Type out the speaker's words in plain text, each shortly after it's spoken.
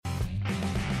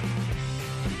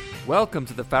Welcome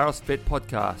to the Pharos Fit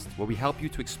podcast, where we help you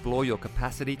to explore your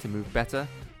capacity to move better,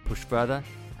 push further,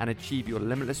 and achieve your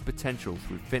limitless potential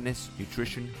through fitness,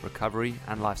 nutrition, recovery,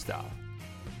 and lifestyle.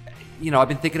 You know, I've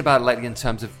been thinking about it lately in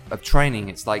terms of training.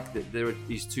 It's like there are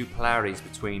these two polarities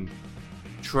between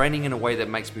training in a way that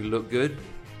makes me look good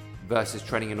versus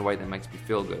training in a way that makes me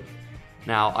feel good.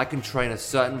 Now, I can train a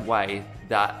certain way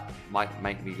that might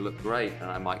make me look great, and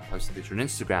I might post a picture on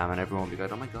Instagram and everyone will be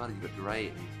going, oh my God, you look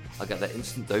great. And I get that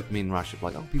instant dopamine rush of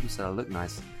like, oh, people said I look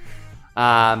nice.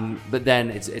 But then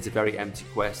it's a very empty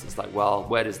quest. It's like, well,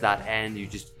 where does that end? You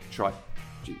just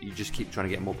keep trying to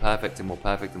get more perfect and more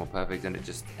perfect and more perfect, and it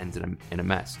just ends in a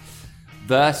mess.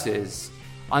 Versus,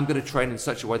 I'm going to train in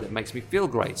such a way that makes me feel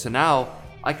great. So now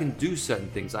I can do certain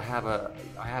things. I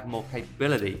have more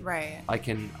capability. Right. I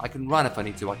can run if I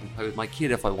need to. I can play with my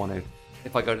kid if I want to.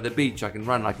 If I go to the beach, I can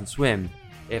run and I can swim.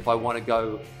 If I want to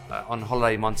go on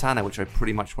holiday in Montana, which I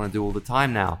pretty much want to do all the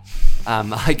time now,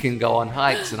 I can go on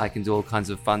hikes and I can do all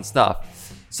kinds of fun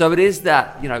stuff. So it is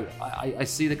that, you know, I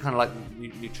see the kind of like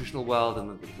nutritional world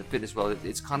and the fitness world.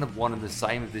 It's kind of one and the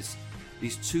same of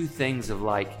these two things of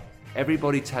like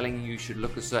everybody telling you should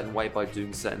look a certain way by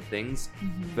doing certain things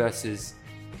versus,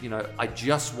 you know, I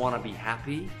just want to be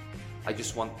happy. I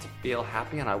just want to feel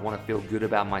happy and I want to feel good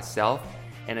about myself.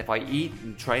 And if I eat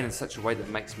and train in such a way that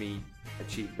makes me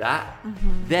achieve that,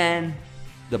 then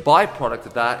the byproduct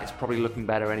of that is probably looking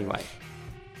better anyway.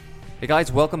 Hey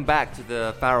guys, welcome back to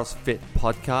the Pharos Fit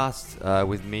podcast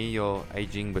with me, your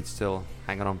aging but still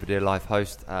hanging on for dear life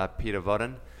host, Peter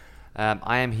Vodden.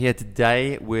 I am here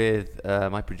today with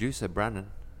my producer, Brandon.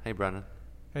 Hey, Brandon.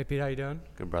 Hey, Pete, how you doing?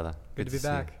 Good, brother. Good to be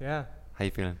back, yeah. How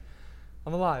you feeling?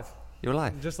 I'm alive. You're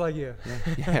alive? Just like you.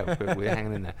 Yeah, we're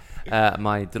hanging in there.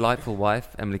 My delightful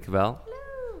wife, Emily Cavell.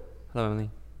 Hello. Hello,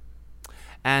 Emily.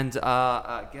 And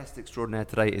our guest extraordinaire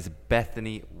today is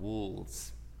Bethany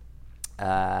Wools.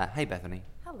 Hey, Bethany.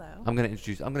 Hello. I'm going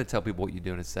to tell people what you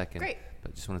do in a second. Great.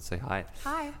 But just want to say hi.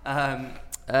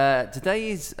 Hi.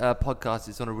 Today's podcast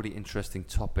is on a really interesting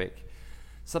topic.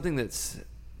 Something that's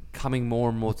coming more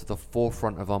and more to the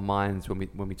forefront of our minds when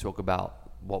we talk about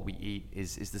what we eat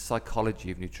is the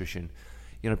psychology of nutrition.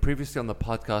 You know, previously on the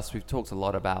podcast, we've talked a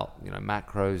lot about, you know,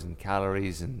 macros and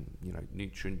calories and, you know,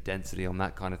 nutrient density on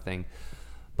that kind of thing.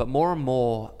 But more and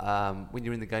more, when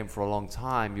you're in the game for a long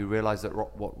time, you realize that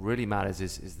what really matters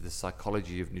is the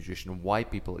psychology of nutrition and why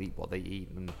people eat what they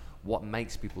eat and what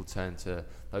makes people turn to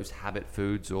those habit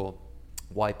foods, or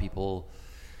why people,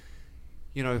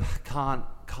 you know,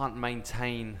 can't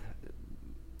maintain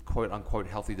quote unquote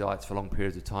healthy diets for long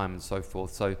periods of time and so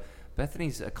forth. So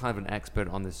Bethany's a kind of an expert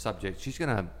on this subject. She's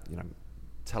going to, you know,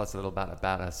 tell us a little bit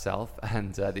about herself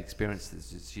and the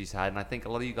experiences she's had. And I think a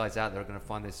lot of you guys out there are going to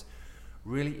find this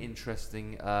really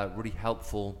interesting, really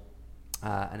helpful,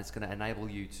 and it's going to enable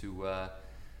you to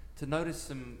notice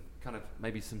some kind of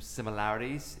maybe some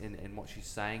similarities in what she's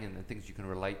saying and things you can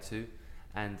relate to.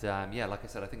 And yeah, like I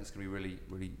said, I think it's going to be really,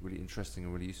 really, really interesting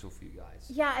and really useful for you guys.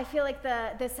 Yeah, I feel like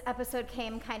this episode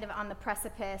came kind of on the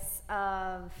precipice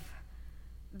of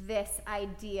this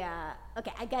idea.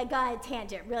 Okay, I got a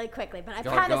tangent really quickly, but I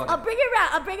promise I'll bring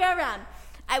it around.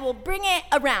 I will bring it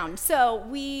around. So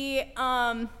we,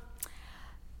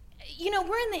 you know,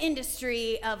 we're in the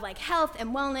industry of like health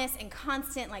and wellness and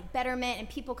constant like betterment, and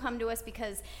people come to us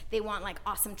because they want like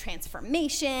awesome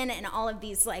transformation and all of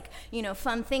these like, you know,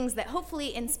 fun things that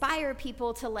hopefully inspire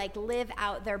people to like live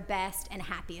out their best and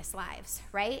happiest lives,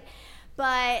 right?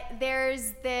 But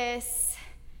there's this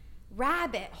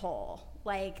rabbit hole.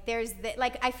 Like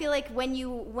I feel like when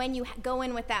you go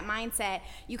in with that mindset,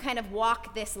 you kind of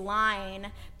walk this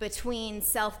line between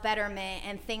self-betterment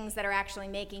and things that are actually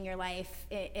making your life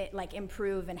like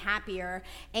improve and happier,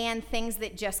 and things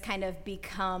that just kind of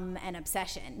become an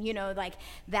obsession. You know, like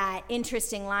that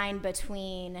interesting line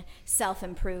between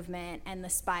self-improvement and the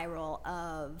spiral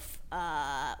of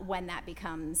when that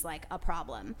becomes like a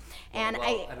problem. And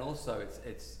and also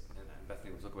it's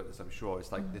Bethany will talk about this, I'm sure.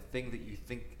 It's like the thing that you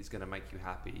think is going to make you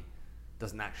happy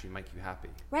doesn't actually make you happy.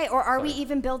 Right, or are we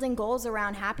even building goals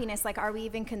around happiness? Like, are we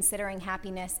even considering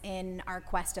happiness in our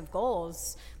quest of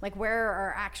goals? Like, where are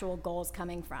our actual goals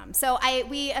coming from? So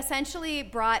we essentially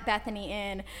brought Bethany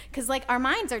in because, like, our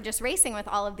minds are just racing with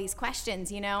all of these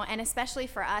questions, you know? And especially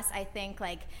for us, I think,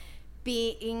 like,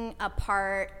 being a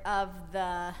part of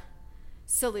the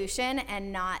solution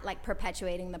and not like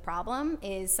perpetuating the problem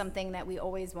is something that we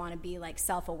always want to be like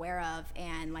self-aware of,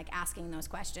 and like asking those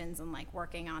questions and like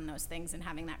working on those things and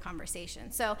having that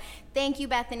conversation. So thank you,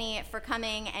 Bethany, for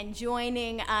coming and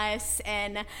joining us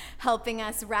and helping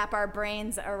us wrap our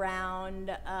brains around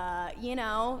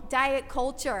diet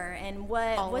culture and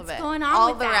what's going on all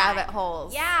with the that. rabbit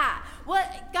holes. Yeah.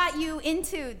 What got you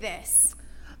into this?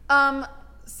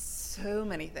 So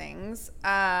many things.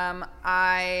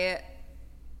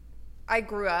 I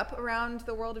grew up around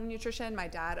the world of nutrition. My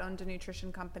dad owned a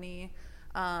nutrition company.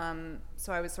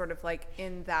 So I was sort of like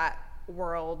in that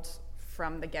world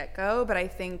from the get-go. But I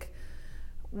think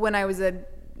when I was a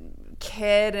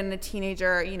kid and a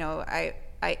teenager, I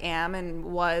am and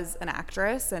was an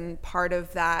actress. And part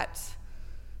of that,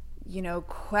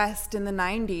 quest in the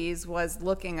 90s was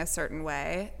looking a certain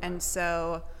way. And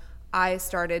so I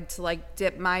started to like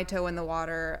dip my toe in the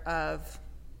water of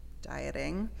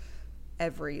dieting,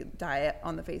 every diet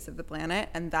on the face of the planet,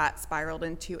 and that spiraled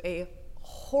into a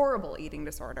horrible eating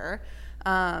disorder.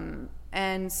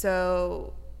 And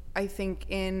so I think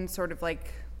in sort of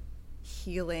like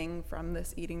healing from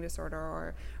this eating disorder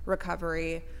or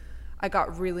recovery, I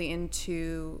got really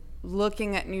into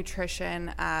looking at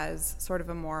nutrition as sort of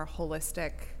a more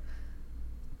holistic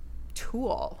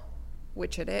tool,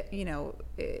 which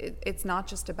it's not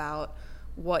just about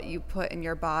what you put in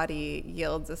your body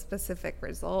yields a specific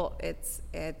result.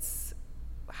 It's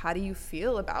how do you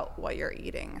feel about what you're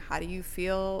eating? How do you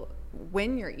feel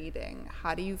when you're eating?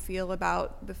 How do you feel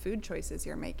about the food choices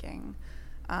you're making?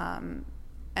 And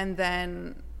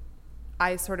then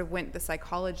I sort of went the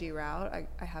psychology route.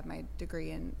 I have my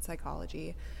degree in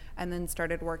psychology, and then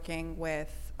started working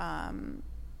with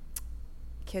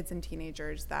kids and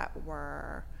teenagers that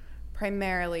were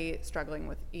primarily struggling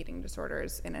with eating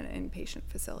disorders in an inpatient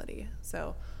facility.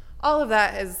 So all of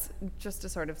that is just to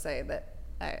sort of say that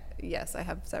I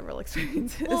have several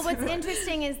experiences. Well, what's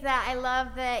interesting is that I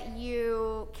love that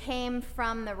you came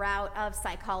from the route of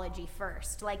psychology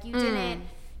first. Like you didn't,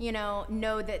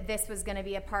 know that this was going to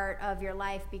be a part of your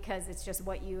life because it's just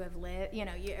what you have lived.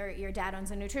 Your dad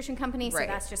owns a nutrition company, so right.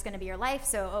 That's just going to be your life.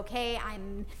 So, okay,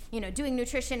 I'm, doing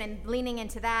nutrition and leaning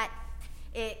into that.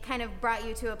 It kind of brought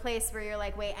you to a place where you're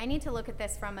like, wait, I need to look at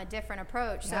this from a different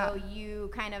approach. Yeah. So you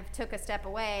kind of took a step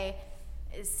away,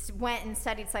 went and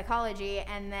studied psychology,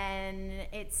 and then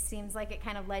it seems like it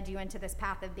kind of led you into this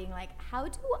path of being like, how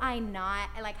do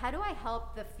I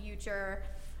help the future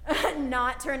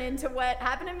not turn into what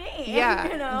happened to me?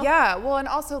 Yeah. Yeah. Well, and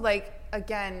also like,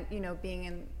 again, being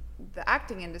in the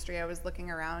acting industry, I was looking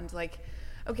around like,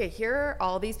 okay, here are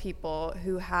all these people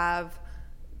who have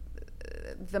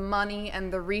the money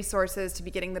and the resources to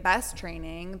be getting the best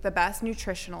training, the best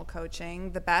nutritional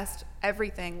coaching, the best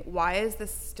everything. Why is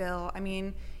this still,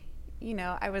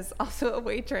 I was also a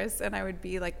waitress, and I would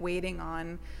be like waiting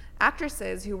on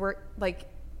actresses who were like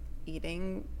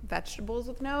eating vegetables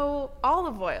with no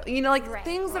olive oil, Right.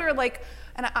 things that are like,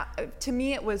 and to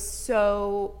me it was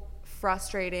so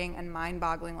frustrating and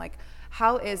mind-boggling. Like,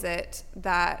 how is it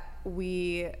that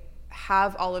we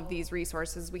have all of these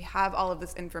resources, we have all of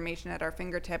this information at our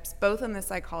fingertips, both in the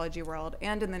psychology world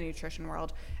and in the nutrition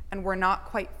world, and we're not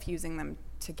quite fusing them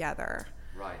together?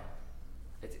 Right.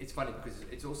 It's funny because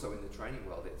it's also in the training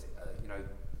world. It's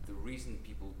the reason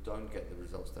people don't get the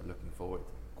results they're looking for,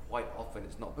 quite often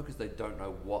it's not because they don't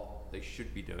know what they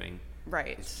should be doing.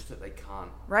 Right. It's just that they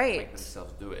can't Right. make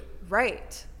themselves do it.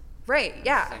 Right. And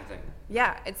Yeah. It's the same thing.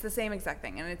 Yeah, it's the same exact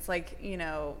thing. And it's like,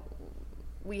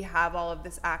 we have all of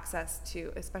this access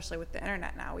to, especially with the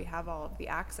internet now, we have all of the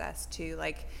access to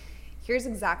like, here's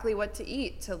exactly what to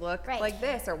eat to look Right. like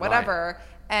this or whatever. Right.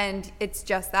 And it's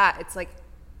just that. It's like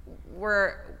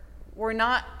we're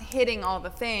not hitting all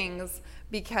the things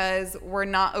because we're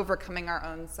not overcoming our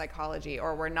own psychology,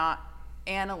 or we're not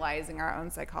analyzing our own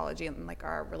psychology and like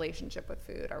our relationship with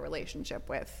food, our relationship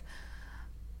with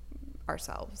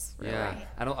ourselves. Really. Yeah,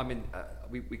 and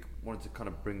we wanted to kind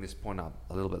of bring this point up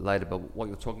a little bit later, but what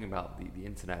you're talking about, the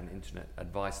internet and internet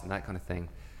advice and that kind of thing,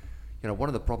 one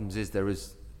of the problems is there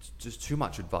is just too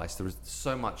much advice. There is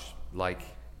so much like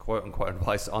quote unquote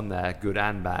advice on there, good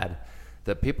and bad,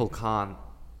 that people can't,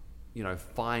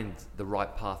 find the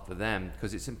right path for them,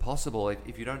 because it's impossible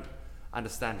if you don't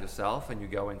understand yourself and you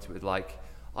go into it like,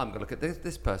 I'm going to look at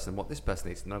this person, what this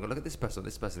person eats, and I'm going to look at this person, what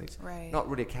this person eats. Right. Not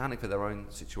really accounting for their own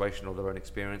situation or their own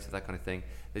experience or that kind of thing.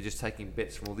 They're just taking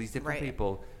bits from all these different Right.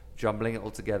 people, jumbling it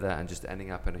all together, and just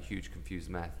ending up in a huge confused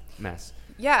mess.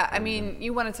 Yeah,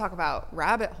 you want to talk about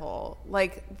rabbit hole.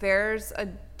 Like, there's a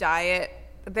diet,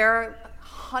 there are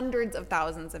hundreds of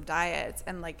thousands of diets,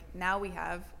 and like now we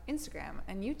have Instagram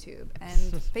and YouTube and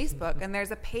Facebook, and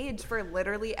there's a page for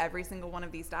literally every single one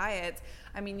of these diets.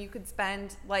 I mean, you could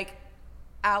spend like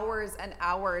hours and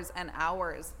hours and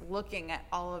hours looking at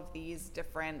all of these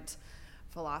different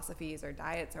philosophies or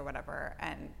diets or whatever,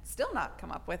 and still not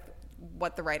come up with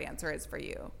what the right answer is for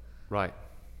you. Right.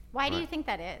 Why do you think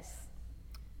that is?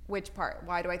 Which part?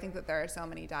 Why do I think that there are so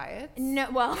many diets? No,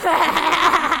 well, The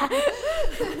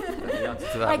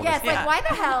answer to that I one guess, is, like, why the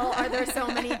hell are there so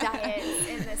many diets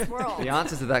in this world? the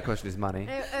answer to that question is money.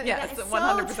 Yes, It's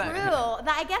 100%. so true.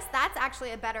 I guess that's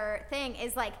actually a better thing,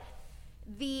 is like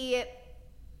the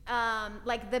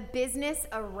business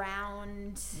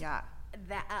around Yeah.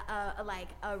 that like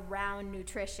around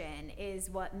nutrition is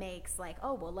what makes like,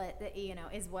 oh well,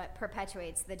 is what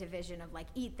perpetuates the division of like,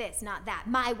 eat this, not that,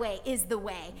 my way is the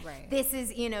way, Right. this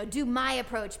is, do my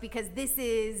approach because this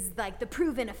is like the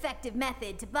proven effective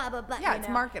method to blah blah blah. Yeah, it's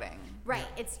marketing. Right,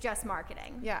 it's just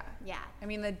marketing. Yeah. Yeah. I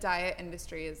mean, the diet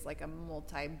industry is like a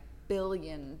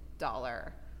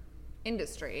multi-billion-dollar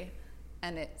industry,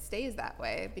 and it stays that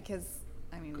way because,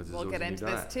 I mean, 'Cause there's we'll always get a new into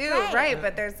this diet. too, Right. right?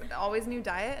 But there's always new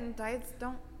diet, and diets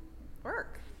don't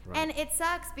work. Right. And it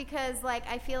sucks because like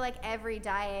I feel like every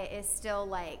diet is still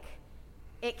like,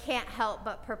 it can't help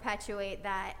but perpetuate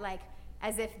that, like,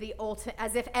 as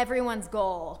if everyone's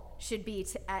goal should be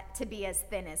to be as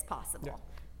thin as possible.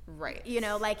 Right.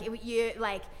 Like you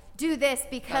like do this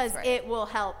because That's right. it will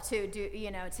help to do,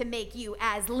 to make you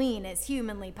as lean as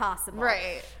humanly possible.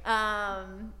 Right.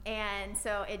 And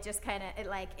so it just kind of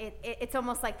it's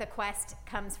almost like the quest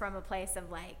comes from a place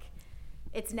of like,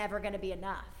 it's never going to be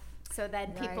enough. So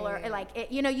then people are Right. like,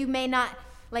 you may not,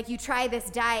 like, you try this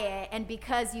diet, and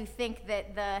because you think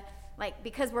that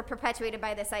because we're perpetuated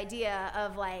by this idea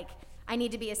of like, I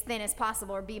need to be as thin as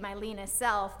possible or be my leanest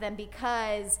self, then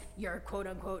because you're quote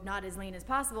unquote not as lean as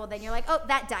possible, then you're like, oh,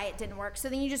 that diet didn't work. So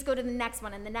then you just go to the next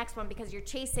one and the next one because you're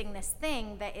chasing this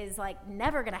thing that is like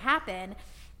never going to happen.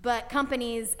 But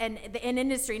companies and the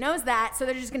industry knows that, so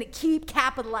they're just going to keep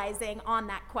capitalizing on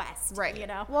that quest. Right.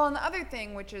 Well, and the other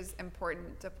thing which is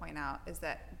important to point out is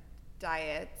that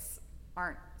diets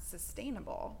aren't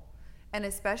sustainable. And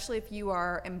especially if you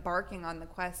are embarking on the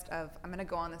quest of, I'm going to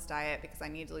go on this diet because I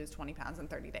need to lose 20 pounds in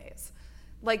 30 days.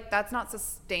 Like, that's not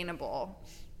sustainable.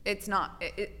 It's not.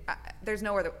 There's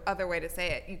no other way to say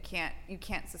it. You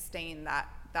can't sustain that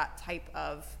type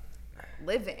of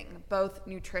living, both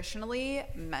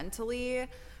nutritionally, mentally,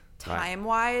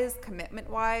 time-wise,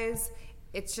 commitment-wise.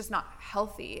 It's just not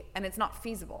healthy, and it's not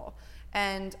feasible.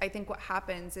 And I think what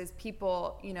happens is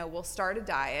people, will start a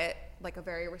diet, like a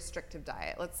very restrictive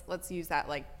diet. Let's use that,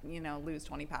 like, lose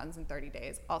 20 pounds in 30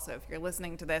 days. Also, if you're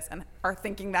listening to this and are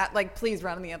thinking that, like, please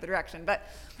run in the other direction. But,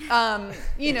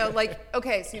 like,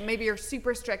 okay, so maybe you're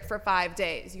super strict for 5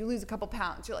 days. You lose a couple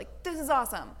pounds. You're like, this is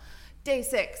awesome. Day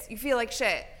 6, you feel like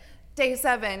shit. Day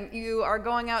 7, you are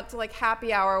going out to like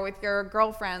happy hour with your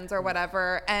girlfriends or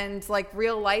whatever, and like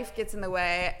real life gets in the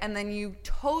way, and then you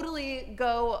totally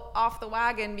go off the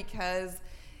wagon because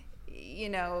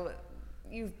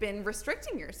you've been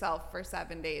restricting yourself for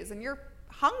 7 days and you're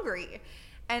hungry,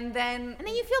 and then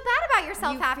you feel bad about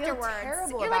yourself you feel afterwards.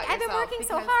 terrible You're about like, I've been yourself working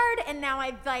so because- hard, and now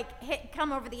I've like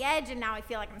come over the edge, and now I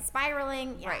feel like I'm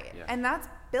spiraling. Yeah. Right. Yeah. And that's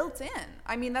built in.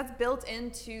 I mean, that's built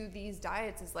into these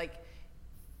diets, is like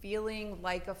feeling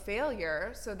like a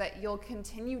failure so that you'll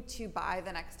continue to buy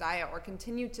the next diet or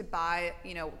continue to buy,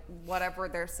 whatever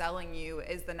they're selling you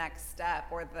is the next step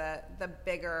or the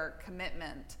bigger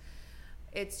commitment.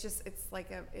 It's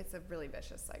a really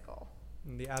vicious cycle.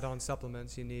 And the add-on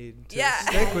supplements you need to Yeah.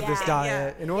 stick with this Yeah.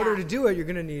 diet. In order Yeah. to do it, you're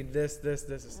going to need this, and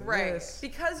this.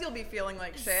 Because you'll be feeling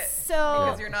like shit So-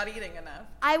 because you're not eating enough.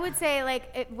 I would say,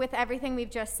 like, with everything we've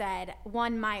just said,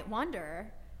 one might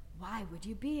wonder, why would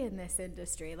you be in this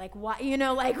industry? Like, why,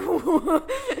 like,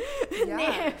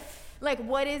 Yeah. like,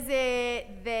 what is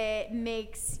it that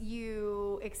makes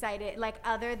you excited? Like,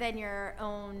 other than your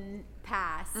own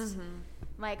past,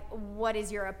 like, what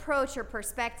is your approach or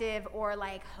perspective or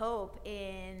like hope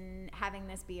in having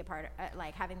this be a part of,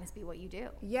 having this be what you do?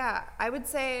 Yeah, I would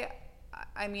say,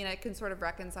 I mean, I can sort of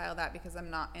reconcile that because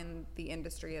I'm not in the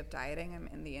industry of dieting. I'm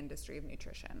in the industry of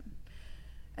nutrition.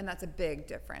 And that's a big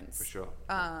difference. For sure.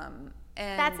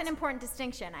 And That's an important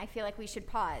distinction. I feel like we should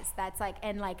pause. That's like,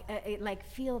 and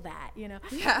feel that,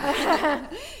 Yeah.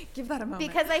 Give that a moment.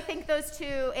 Because I think those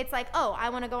two, it's like, oh, I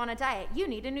want to go on a diet. You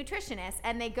need a nutritionist,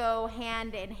 and they go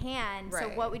hand in hand. So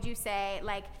Right. what would you say?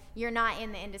 Like, you're not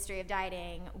in the industry of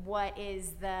dieting. What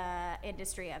is the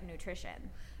industry of nutrition?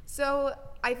 So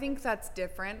I think that's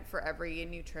different for every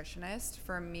nutritionist.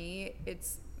 For me,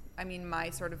 my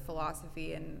sort of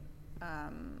philosophy and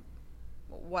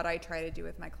what I try to do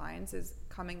with my clients is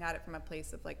coming at it from a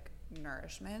place of like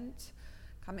nourishment,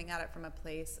 coming at it from a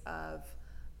place of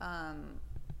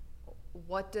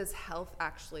what does health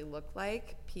actually look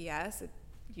like? P.S. It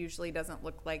usually doesn't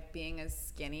look like being as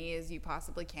skinny as you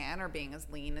possibly can or being as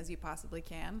lean as you possibly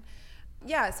can.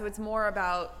 Yeah, so it's more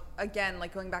about, again,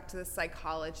 like going back to the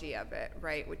psychology of it,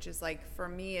 right? Which is like, for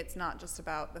me, it's not just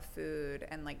about the food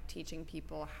and like teaching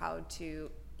people how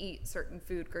to eat certain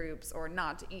food groups or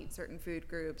not to eat certain food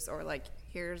groups, or like,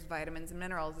 here's vitamins and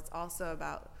minerals. It's also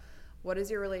about, what is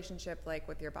your relationship like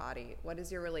with your body? What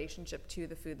is your relationship to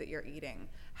the food that you're eating?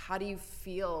 How do you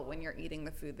feel when you're eating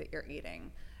the food that you're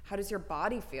eating? How does your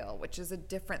body feel, which is a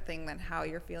different thing than how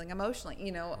you're feeling emotionally.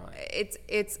 You know, right.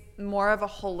 It's more of a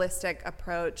holistic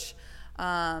approach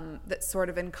that sort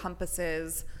of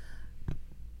encompasses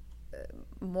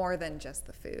more than just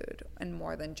the food and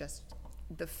more than just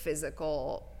the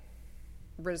physical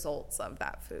results of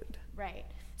that food. Right.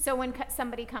 So when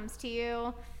somebody comes to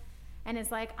you and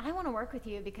is like, I want to work with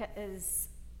you because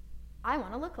I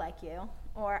want to look like you,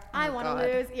 or I want to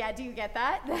lose, do you get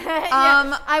that?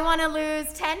 I want to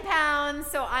lose 10 pounds,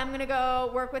 so I'm going to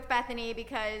go work with Bethany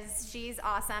because she's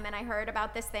awesome, and I heard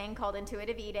about this thing called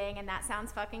intuitive eating, and that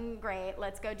sounds fucking great.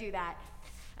 Let's go do that.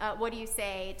 What do you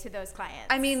say to those clients?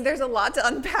 I mean, there's a lot to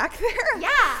unpack there.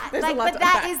 Yeah, but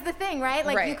that is the thing, right?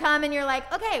 Like, you come and you're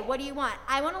like, okay, what do you want?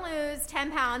 I want to lose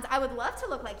 10 pounds. I would love to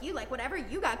look like you. Like, whatever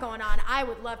you got going on, I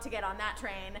would love to get on that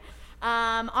train.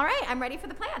 All right, I'm ready for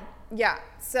the plan. Yeah.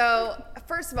 So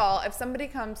first of all, if somebody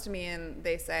comes to me and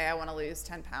they say, I want to lose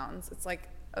 10 pounds, it's like,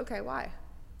 okay, why?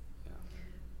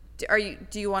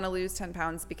 Do you want to lose 10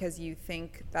 pounds because you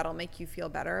think that'll make you feel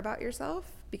better about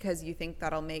yourself? Because you think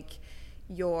that'll make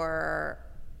do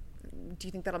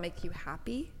you think that'll make you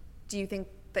happy? Do you think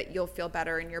that you'll feel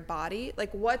better in your body?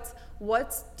 Like,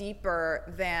 what's deeper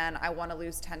than I want to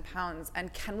lose 10 pounds,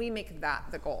 and can we make that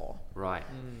the goal? Right.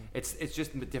 It's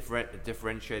just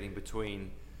differentiating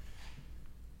between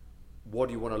what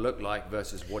do you want to look like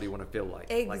versus what do you want to feel like.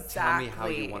 Exactly. Like, tell me how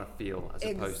you want to feel as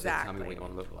opposed to tell me what you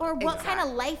want to look like. Or what kind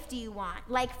of life do you want?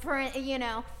 Like, for,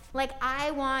 like,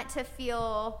 I want to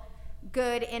feel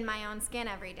good in my own skin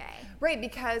every day. Right,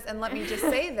 because, and let me just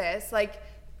say this, like,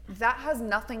 that has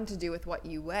nothing to do with what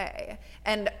you weigh.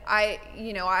 And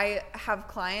I have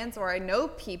clients, or I know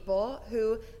people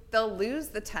who they'll lose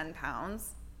the 10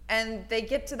 pounds and they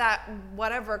get to that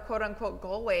whatever quote unquote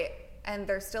goal weight and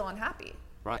they're still unhappy.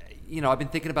 Right. I've been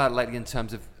thinking about it lately in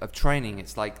terms of training.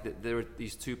 It's like there are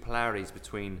these two polarities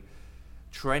between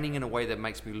training in a way that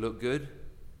makes me look good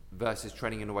versus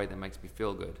training in a way that makes me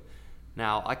feel good.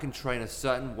 Now, I can train a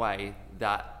certain way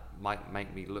that might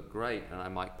make me look great, and I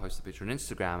might post a picture on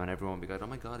Instagram and everyone will be going, oh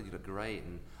my God, you look great,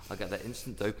 and I get that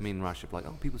instant dopamine rush of like,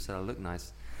 oh, people said I look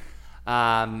nice.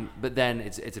 But then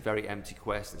it's a very empty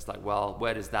quest. It's like, well,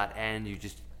 where does that end? You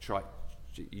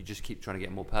just keep trying to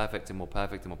get more perfect and more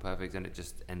perfect and more perfect, and it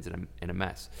just ends in a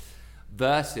mess.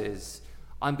 Versus,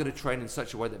 I'm going to train in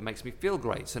such a way that makes me feel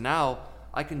great. So now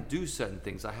I can do certain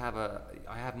things. I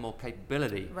have more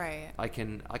capability. Right. I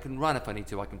can run if I need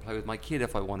to. I can play with my kid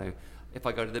if I want to. If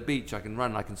I go to the beach, I can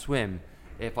run and I can swim.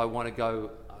 If I want to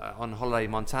go on holiday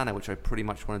in Montana, which I pretty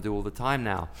much want to do all the time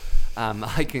now,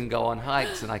 I can go on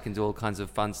hikes and I can do all kinds of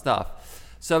fun stuff.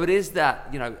 So it is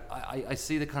that, I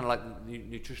see the kind of like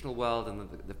nutritional world and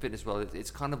the fitness world.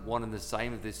 It's kind of one and the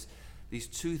same of these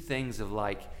two things of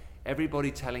like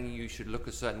everybody telling you should look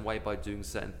a certain way by doing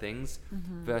certain things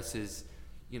versus,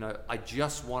 I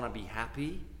just want to be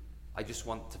happy. I just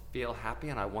want to feel happy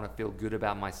and I want to feel good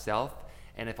about myself.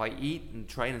 And if I eat and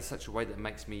train in such a way that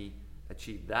makes me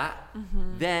achieve that,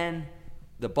 then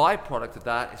the byproduct of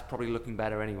that is probably looking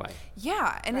better anyway.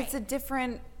 Yeah, and it's a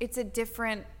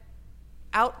different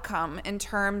outcome in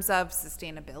terms of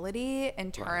sustainability,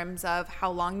 in terms of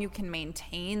how long you can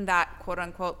maintain that quote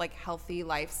unquote like healthy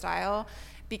lifestyle,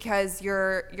 because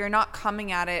you're not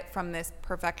coming at it from this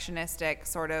perfectionistic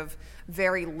sort of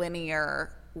very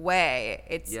linear way.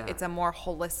 It's a more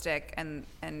holistic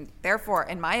and therefore,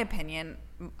 in my opinion,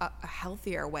 a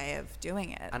healthier way of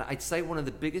doing it. And I'd say one of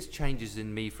the biggest changes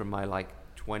in me from my like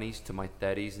 20s to my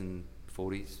 30s and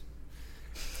 40s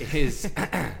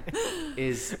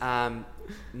is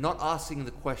not asking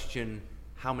the question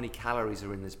how many calories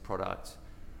are in this product,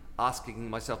 asking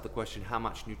myself the question how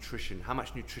much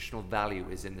nutritional value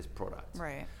is in this product.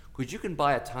 Right. Because you can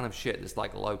buy a ton of shit that's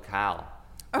like low cal.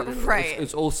 Right.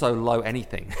 It's also low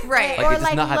anything. Right. Or it does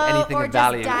like not have anything or of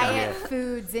value. just diet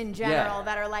foods in general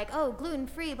that are like, oh,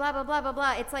 gluten-free, blah, blah, blah, blah,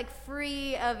 blah. It's like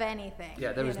free of anything.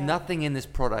 Yeah, there is nothing in this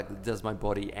product that does my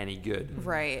body any good.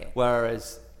 Right.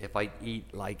 Whereas if I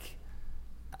eat like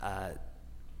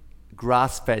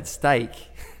grass-fed steak,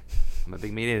 I'm a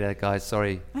big meat eater, guys.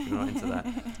 Sorry, if you're not into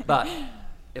that. But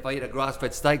if I eat a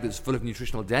grass-fed steak that's full of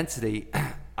nutritional density,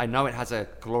 I know it has a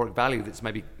caloric value that's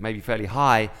maybe fairly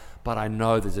high, but I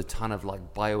know there's a ton of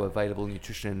like bioavailable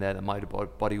nutrition in there that my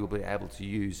body will be able to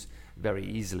use very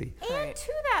easily. And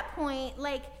to that point,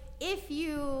 like if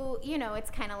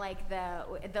it's kind of like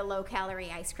the low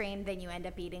calorie ice cream, then you end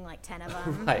up eating like 10 of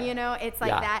them. Right. It's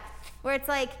like that, where it's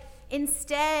like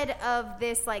instead of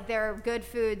this, like there are good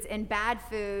foods and bad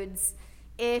foods.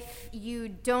 If you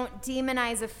don't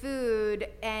demonize a food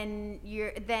and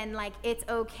then like it's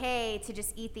okay to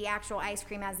just eat the actual ice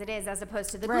cream as it is, as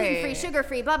opposed to the gluten-free,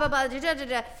 sugar-free, blah, blah, blah,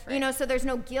 Right. So there's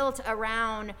no guilt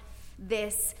around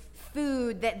this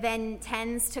food that then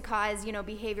tends to cause,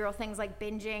 behavioral things like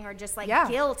binging or just like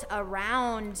guilt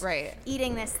around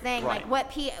eating this thing. Right.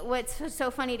 Like what's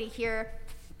so funny to hear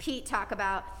Pete talk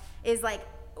about is like,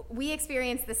 we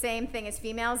experience the same thing as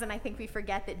females, and I think we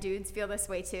forget that dudes feel this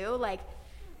way too. Like,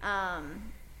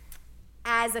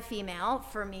 as a female,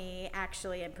 for me,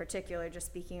 actually, in particular, just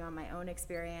speaking on my own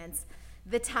experience,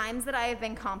 the times that I have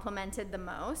been complimented the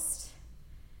most,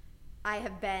 I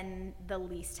have been the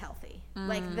least healthy.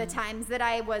 Like the times that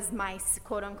I was my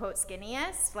quote unquote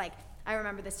skinniest, like I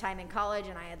remember this time in college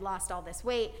and I had lost all this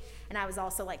weight and I was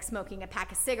also like smoking a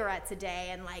pack of cigarettes a day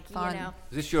and like, Fun. Is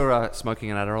this your smoking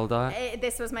and Adderall diet?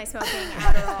 This was my smoking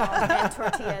Adderall and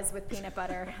tortillas with peanut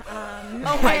butter.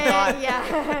 Oh my God.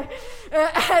 Yeah.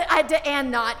 And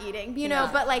not eating,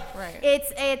 but like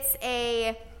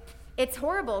it's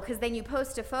horrible because then you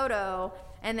post a photo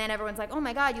and then everyone's like, oh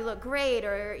my God, you look great.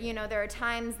 Or, there are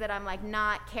times that I'm like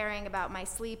not caring about my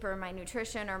sleep or my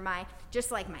nutrition or just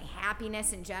like my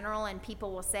happiness in general. And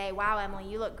people will say, wow, Emily,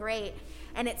 you look great.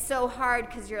 And it's so hard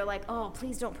because you're like, oh,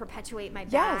 please don't perpetuate my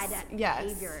bad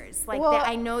behaviors. Like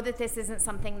I know that this isn't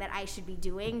something that I should be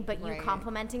doing, but you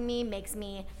complimenting me makes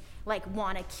me like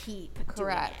want to keep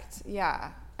doing it.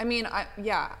 Yeah. I mean,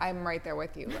 I'm right there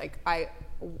with you. Like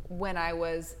when I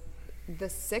was the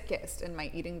sickest in my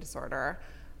eating disorder,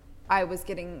 I was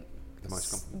getting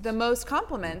the most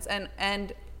compliments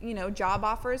and job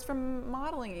offers from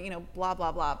modeling, blah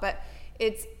blah blah. But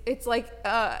it's like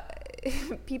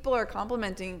people are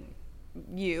complimenting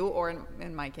you, or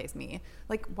in my case me,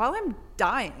 like while I'm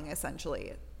dying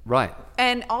essentially. Right.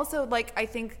 And also like I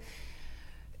think,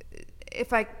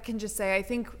 if I can just say, I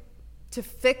think to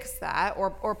fix that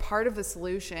or part of the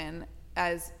solution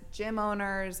as gym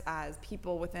owners, as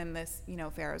people within this,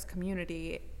 Pharaoh's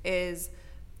community, is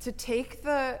to take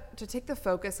the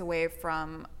focus away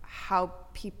from how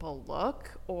people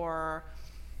look or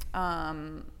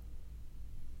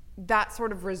that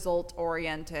sort of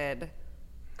result-oriented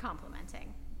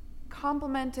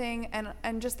complimenting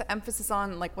and just the emphasis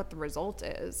on like what the result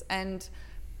is, and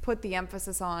put the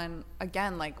emphasis on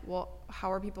again like, well, how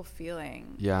are people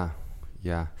feeling? Yeah.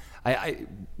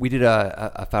 We did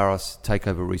a Pharos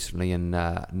takeover recently, and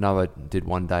Noah did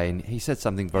one day, and he said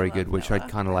something very good, which I'd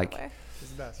kind of like. He's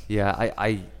the best.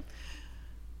 Yeah,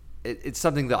 it's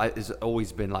something that has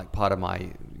always been like part of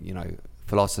my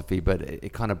philosophy, but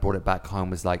it kind of brought it back home.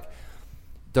 Was like,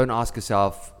 don't ask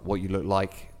yourself what you look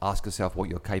like, ask yourself what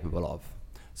you're capable of.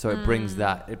 So it brings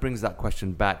that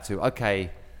question back to, okay,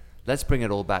 let's bring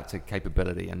it all back to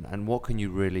capability and what can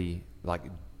you really like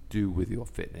do with your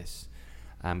fitness.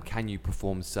 Can you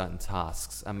perform certain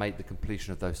tasks and make the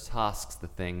completion of those tasks the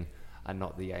thing and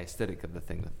not the aesthetic of the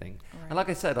thing. Right. And like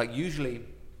I said, like usually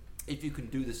if you can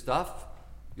do the stuff,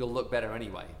 you'll look better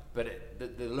anyway. But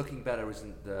the looking better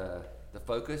isn't the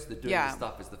focus. The doing the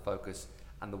stuff is the focus,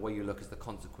 and the way you look is the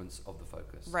consequence of the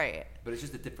focus. Right. But it's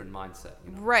just a different mindset.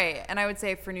 Right. And I would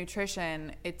say for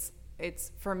nutrition, it's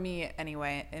for me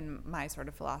anyway, in my sort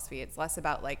of philosophy, it's less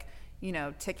about like,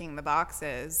 ticking the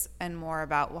boxes and more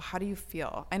about, well, how do you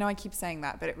feel? I know I keep saying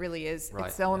that, but it really is,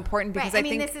 it's so important because I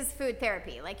think this is food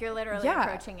therapy. Like you're literally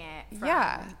approaching it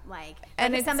from like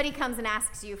if somebody comes and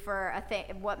asks you for a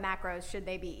thing, what macros should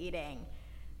they be eating?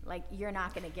 Like you're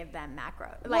not going to give them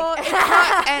macro. Like, well, it's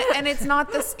not, and it's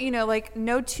not this, like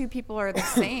no two people are the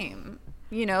same.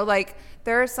 Like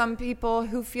there are some people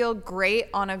who feel great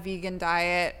on a vegan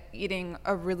diet, eating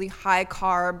a really high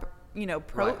carb,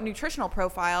 nutritional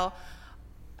profile.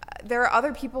 There are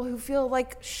other people who feel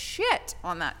like shit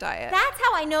on that diet. That's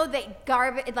how I know that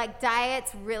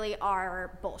diets really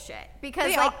are bullshit.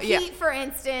 Because Pete, for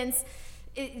instance,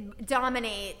 it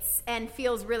dominates and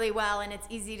feels really well, and it's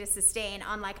easy to sustain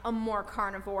on like a more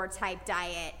carnivore type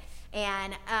diet.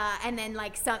 And then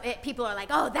like people are like,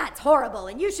 oh, that's horrible,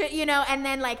 and you should, and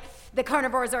then like the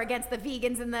carnivores are against the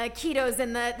vegans and the ketos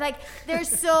and the like. They're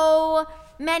so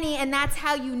many, and that's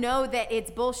how you know that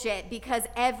it's bullshit, because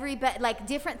everybody, like,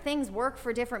 different things work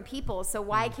for different people. So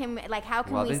why can we, like, how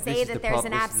can we say that there's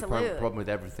an absolute? This is the problem with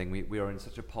everything. We are in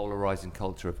such a polarizing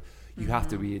culture of you have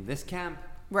to be in this camp,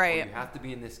 Right. Or you have to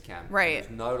be in this camp. Right.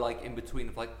 There's no like in between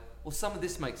of like, well, some of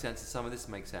this makes sense and some of this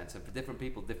makes sense, and for different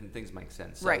people, different things make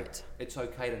sense. So Right. It's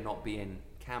okay to not be in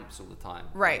camps all the time.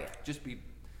 Right. Like, just be.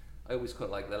 I always call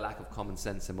it like the lack of common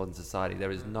sense in modern society.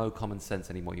 There is no common sense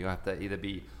anymore. You have to either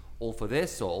be all for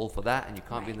this or all for that, and you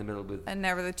can't be in the middle with. And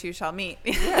never the two shall meet.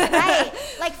 Right.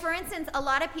 Like, for instance, a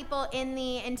lot of people in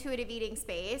the intuitive eating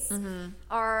space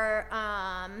are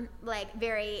like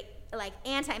very like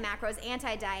anti-macros,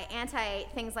 anti-diet,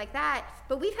 anti-things like that.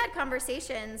 But we've had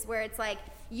conversations where it's like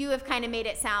you have kind of made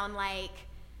it sound like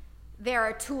there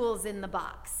are tools in the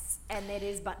box and it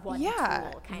is but one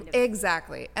tool kind of.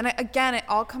 Exactly. And again, it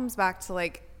all comes back to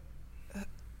like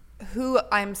who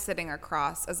I'm sitting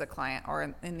across as a client,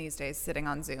 or in these days sitting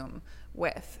on Zoom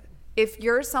with. If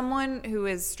you're someone who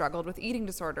has struggled with eating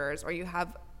disorders, or you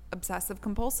have obsessive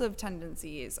compulsive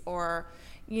tendencies, or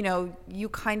you know, you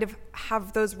kind of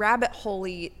have those rabbit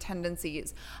hole-y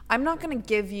tendencies, I'm not going to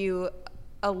give you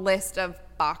a list of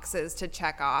boxes to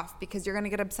check off because you're going to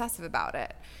get obsessive about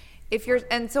it.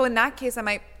 And so in that case, I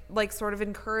might like sort of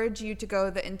encourage you to go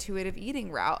the intuitive eating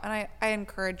route. And I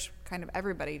encourage kind of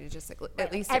everybody to just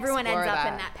at least everyone explore ends up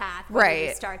that. in that path, whether right?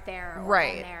 You start there or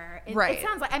right? there. Right. It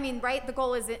sounds like, I mean, right? The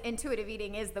goal is intuitive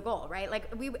eating is the goal, right?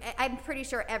 Like I'm pretty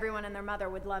sure everyone and their mother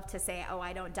would love to say, "Oh,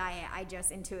 I don't diet. I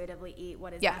just intuitively eat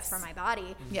what is best for my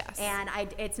body." Yes. And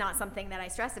it's not something that I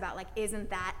stress about. Like, isn't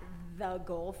that the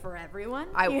goal for everyone?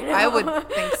 I would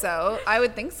think so. I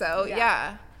would think so.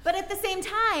 Yeah. But at the same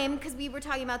time, because we were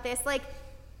talking about this, like,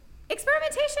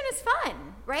 experimentation is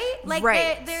fun, right? Like,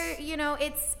 there, you know,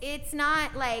 it's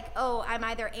not like, oh, I'm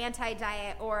either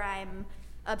anti-diet or I'm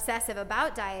obsessive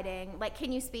about dieting. Like,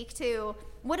 can you speak to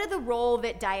what are the role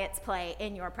that diets play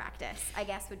in your practice? I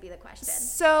guess would be the question.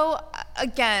 So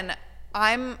again,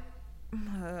 I'm.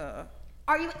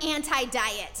 Are you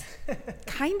anti-diet?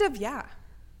 Kind of, yeah.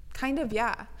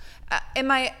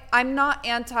 I'm not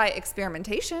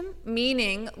anti-experimentation,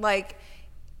 meaning like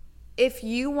if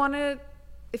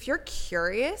you're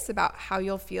curious about how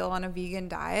you'll feel on a vegan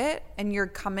diet and you're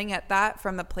coming at that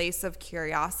from the place of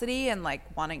curiosity and like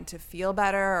wanting to feel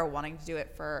better or wanting to do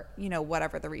it for, you know,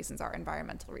 whatever the reasons are,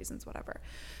 environmental reasons, whatever,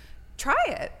 try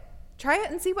it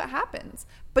and see what happens,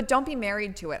 but don't be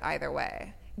married to it either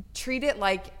way. Treat it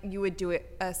like you would do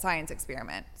a science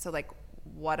experiment. So like,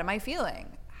 what am I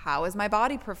feeling? How is my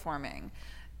body performing?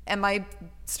 Am I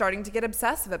starting to get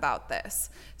obsessive about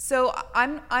this? So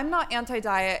I'm not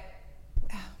anti-diet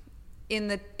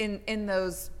in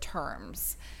those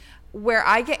terms. Where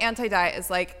I get anti-diet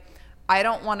is like, I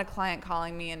don't want a client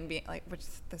calling me and being like, which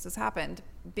this has happened,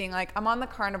 being like, I'm on the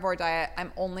carnivore diet.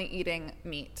 I'm only eating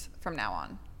meat from now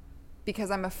on because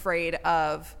I'm afraid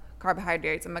of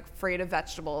carbohydrates. I'm afraid of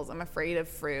vegetables. I'm afraid of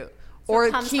fruit. So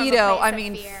or keto. I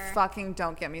mean, fear. Fucking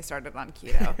don't get me started on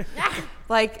keto.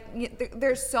 Like,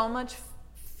 there's so much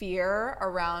fear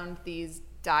around these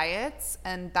diets,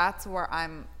 and that's where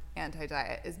I'm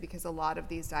anti-diet, is because a lot of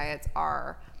these diets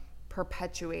are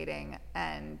perpetuating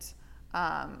and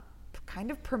kind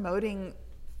of promoting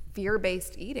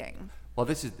fear-based eating. Well,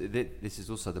 this is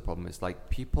also the problem. It's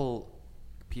like people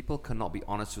cannot be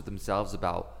honest with themselves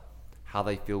about how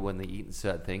they feel when they eat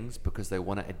certain things because they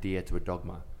want to adhere to a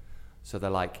dogma. So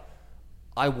they're like,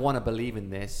 I want to believe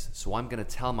in this, so I'm going to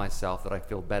tell myself that I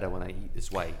feel better when I eat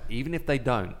this way, even if they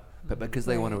don't. But because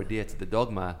they want to adhere to the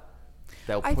dogma,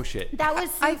 they'll push it. That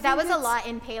was a lot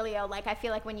in paleo. Like, I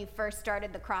feel like when you first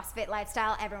started the CrossFit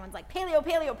lifestyle, everyone's like, paleo.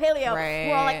 Right.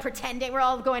 We're all like pretending. We're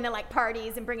all going to like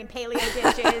parties and bringing paleo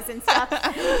dishes and stuff.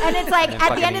 And it's like,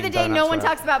 at the end of the day, no one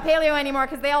talks about paleo anymore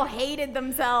because they all hated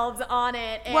themselves on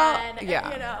it. And,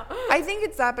 you know. I think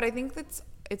it's that, but I think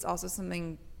it's also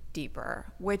something deeper,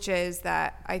 which is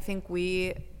that I think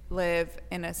we live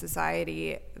in a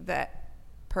society that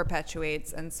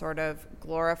perpetuates and sort of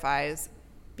glorifies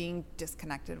being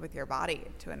disconnected with your body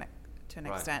to an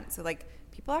extent. So like,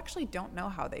 people actually don't know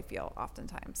how they feel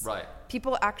oftentimes. Right.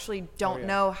 People actually don't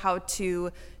know how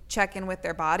to check in with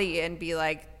their body and be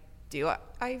like, do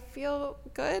I feel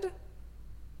good?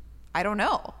 I don't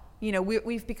know. You know,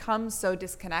 we've become so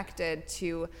disconnected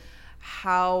to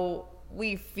how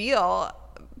we feel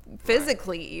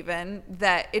physically, even,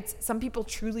 that some people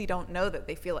truly don't know that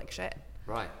they feel like shit.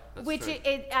 Right. That's Which true.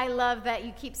 I love that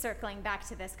you keep circling back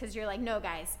to this, because you're like, no,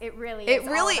 guys, it really is.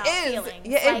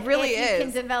 Yeah, it really is. You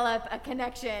can develop a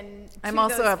connection. I'm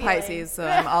also a Pisces, so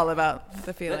I'm all about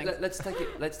the feelings. Let's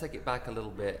take it back a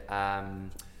little bit.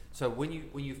 So when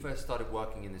you first started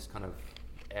working in this kind of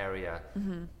area.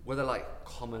 Were there like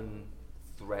common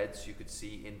threads you could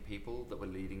see in people that were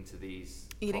leading to these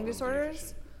Eating problems with disorders?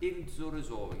 nutrition? Eating disorders,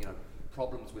 or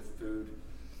problems with food,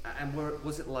 and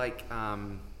was it like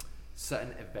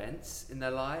certain events in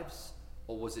their lives,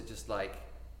 or was it just like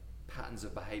patterns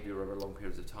of behavior over long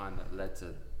periods of time that led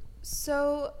to?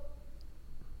 So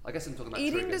I guess I'm talking about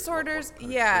eating triggers. disorders, What kind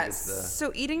of yeah. triggers the-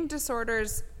 So eating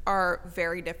disorders are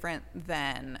very different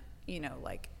than,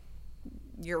 like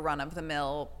your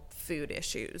run-of-the-mill food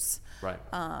issues. Right.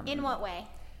 In what way?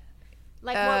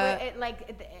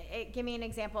 Like, give me an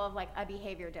example of like a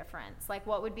behavior difference. Like,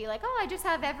 what would be like, oh, I just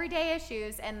have everyday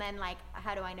issues, and then like,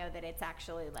 how do I know that it's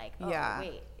actually like, oh,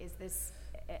 wait, is this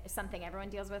something everyone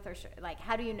deals with, or like,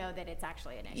 how do you know that it's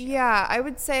actually an issue? Yeah, I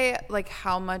would say like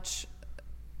how much.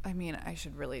 I mean, I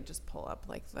should really just pull up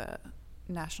like the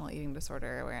National Eating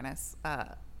Disorder Awareness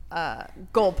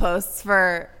goalposts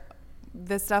for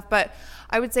this stuff, but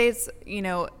I would say it's,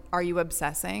 are you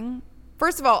obsessing?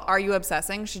 First of all, are you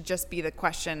obsessing should just be the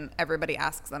question everybody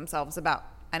asks themselves about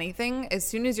anything. As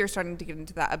soon as you're starting to get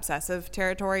into that obsessive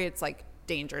territory, it's like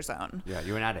danger zone. Yeah,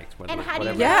 you're an addict. And how do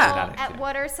you know? Yeah.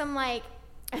 What are some like?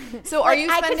 So are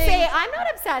you I spending? could say I'm not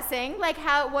obsessing. Like,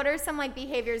 what are some like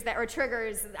behaviors that or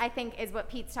triggers? I think is what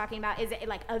Pete's talking about. Is it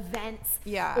like events?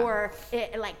 Yeah. Or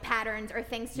like patterns or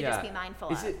things to just be mindful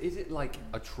of? Is it like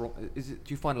a trauma? Do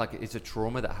you find like it's a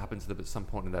trauma that happens to them at some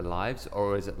point in their lives,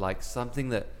 or is it like something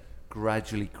that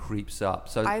gradually creeps up?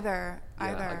 So Either.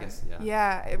 I guess,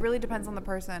 Yeah, it really depends on the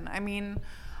person. I mean,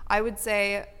 I would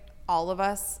say all of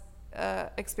us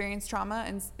experience trauma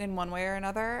in one way or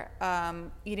another.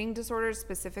 Eating disorders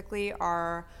specifically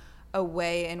are a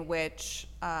way in which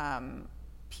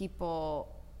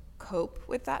people cope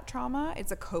with that trauma.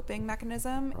 It's a coping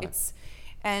mechanism. Right.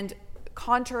 And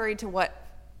contrary to what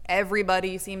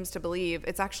everybody seems to believe,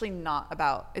 it's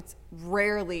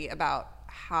rarely about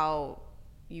how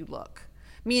you look.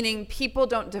 Meaning people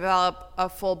don't develop a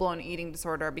full-blown eating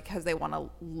disorder because they want to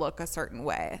look a certain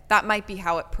way. That might be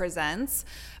how it presents,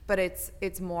 but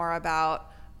it's more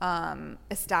about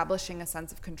establishing a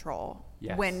sense of control.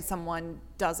 Yes. When someone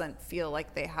doesn't feel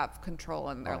like they have control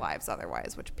in their lives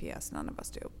otherwise, which P.S. none of us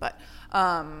do. But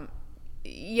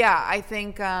I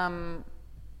think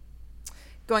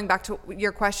going back to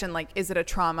your question, like, is it a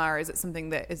trauma or is it something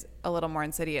that is a little more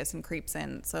insidious and creeps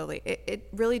in slowly? It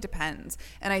really depends.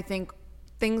 And I think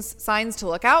signs to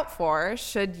look out for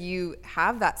should you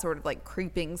have that sort of like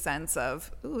creeping sense of,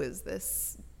 ooh, is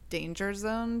this danger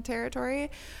zone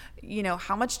territory?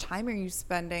 How much time are you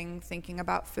spending thinking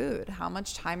about food? How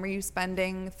much time are you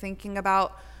spending thinking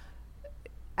about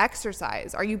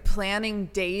exercise? Are you planning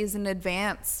days in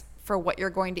advance for what you're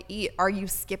going to eat? Are you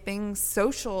skipping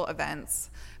social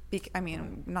events?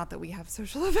 Not that we have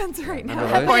social events right now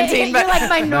in quarantine, but you're like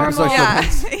my normal.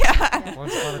 Yeah.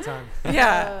 Once upon a time.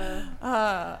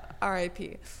 Yeah.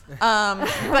 R.I.P.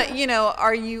 But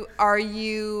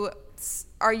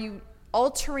are you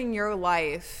altering your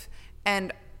life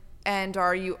and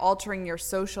are you altering your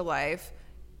social life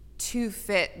to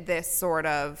fit this sort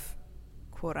of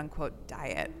quote unquote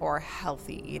diet or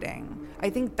healthy eating? I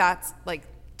think that's like,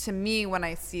 to me, when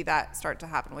I see that start to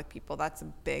happen with people, that's a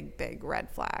big, big red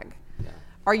flag. Yeah.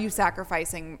 Are you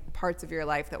sacrificing parts of your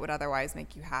life that would otherwise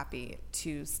make you happy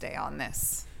to stay on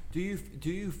this? Do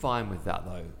you find with that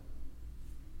though?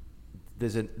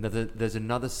 There's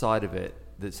another side of it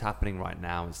that's happening right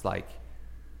now. It's like,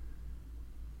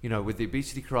 with the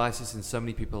obesity crisis and so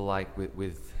many people like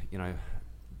with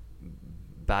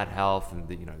bad health and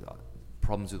the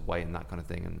problems with weight and that kind of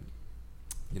thing, and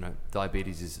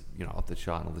diabetes is off the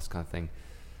chart and all this kind of thing.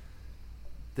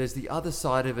 There's the other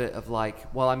side of it of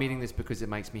like, well, I'm eating this because it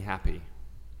makes me happy,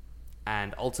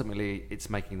 and ultimately it's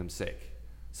making them sick.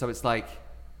 So it's like,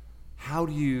 how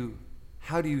do you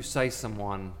say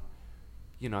someone,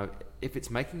 if it's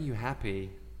making you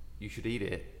happy, you should eat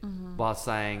it, while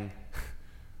saying,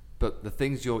 but the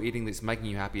things you're eating that's making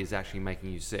you happy is actually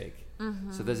making you sick.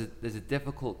 So there's a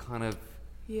difficult kind of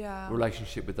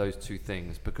relationship with those two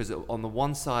things, because on the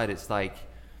one side it's like,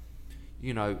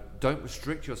 don't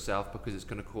restrict yourself because it's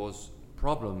going to cause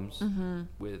problems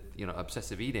with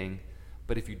obsessive eating,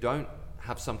 but if you don't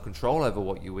have some control over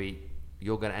what you eat,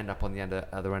 you're going to end up on the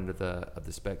other end of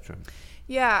the spectrum.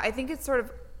 I think it's sort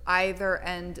of either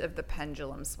end of the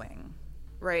pendulum swing,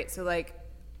 right? So like,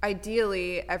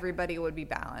 ideally everybody would be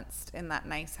balanced in that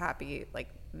nice happy like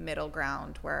middle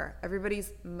ground where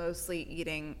everybody's mostly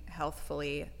eating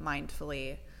healthfully,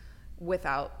 mindfully,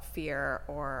 without fear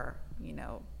or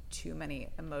too many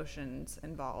emotions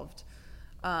involved,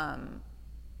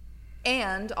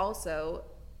 and also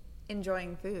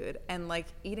enjoying food and like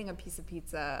eating a piece of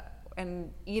pizza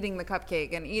eating the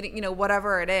cupcake and eating, you know,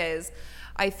 whatever it is,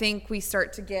 I think we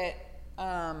start to get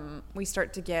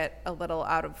a little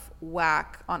out of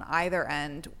whack on either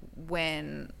end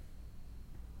when,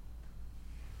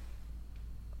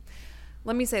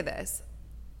 let me say this.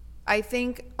 I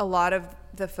think a lot of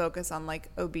the focus on like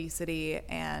obesity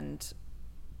and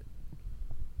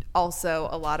also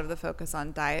a lot of the focus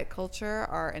on diet culture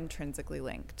are intrinsically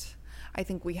linked. I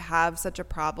think we have such a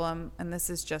problem, and this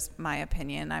is just my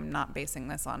opinion. I'm not basing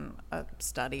this on a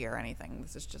study or anything.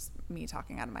 This is just me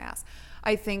talking out of my ass.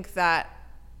 I think that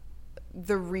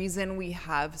the reason we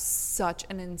have such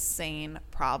an insane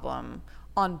problem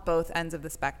on both ends of the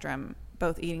spectrum,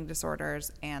 both eating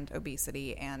disorders and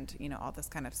obesity and, you know, all this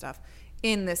kind of stuff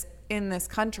in this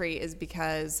country, is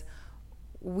because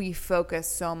we focus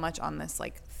so much on this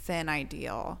like thin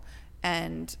ideal,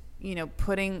 and, you know,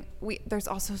 there's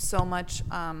also so much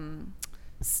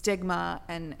stigma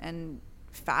and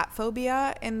fat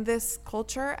phobia in this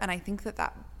culture, and I think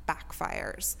that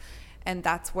backfires. And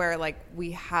that's where like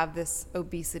we have this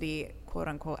obesity quote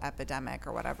unquote epidemic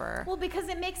or whatever. Well, because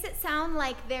it makes it sound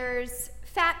like there's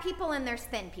fat people and there's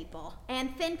thin people,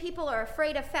 and thin people are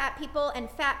afraid of fat people, and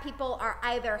fat people are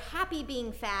either happy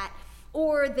being fat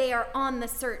or they are on the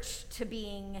search to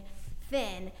being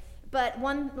thin. But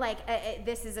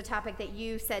this is a topic that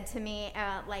you said to me,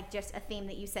 like just a theme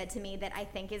that you said to me that I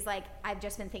think is like, I've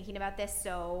just been thinking about this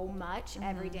so much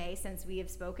every day since we have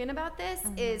spoken about this,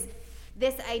 is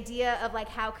this idea of like,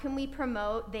 how can we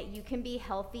promote that you can be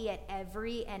healthy at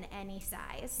every and any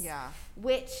size? Yeah.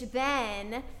 Which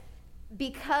then,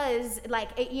 because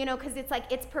like, because it's like,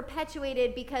 it's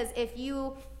perpetuated, because if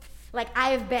you, like,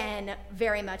 I've been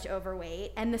very much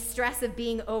overweight, and the stress of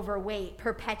being overweight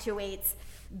perpetuates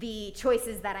the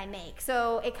choices that I make.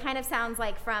 So it kind of sounds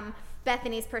like, from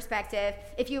Bethany's perspective,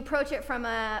 if you approach it from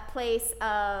a place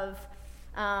of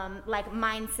like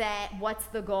mindset, what's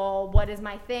the goal, what is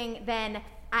my thing, then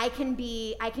I can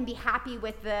be happy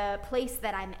with the place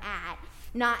that I'm at,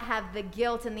 not have the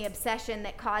guilt and the obsession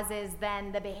that causes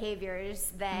then the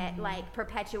behaviors that like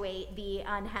perpetuate the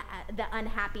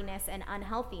unhappiness and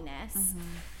unhealthiness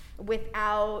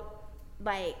without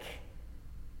like,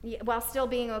 while still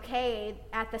being okay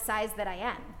at the size that I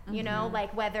am, you know,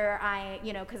 like whether I,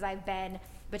 you know, because I've been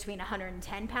between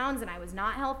 110 pounds and I was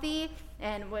not healthy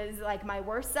and was like my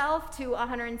worst self, to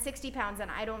 160 pounds, and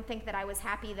I don't think that I was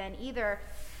happy then either.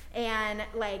 And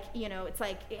like, you know, it's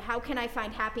like, how can I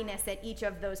find happiness at each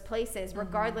of those places,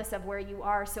 regardless of where you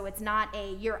are? So it's not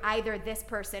you're either this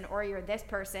person or you're this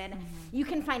person. You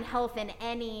can find health in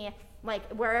any, like,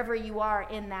 wherever you are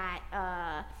in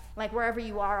that, like wherever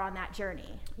you are on that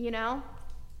journey, you know?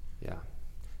 Yeah.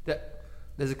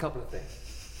 There's a couple of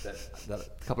things,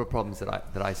 a couple of problems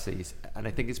that I see, and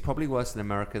I think it's probably worse in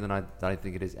America than I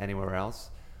think it is anywhere else,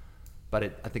 but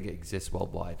I think it exists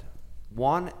worldwide.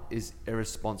 One is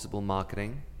irresponsible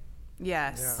marketing.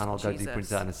 Yes. Yeah. And I'll go deeper into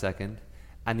that in a second.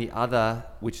 And the other,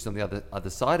 which is on the other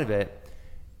side of it,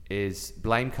 is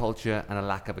blame culture and a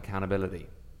lack of accountability.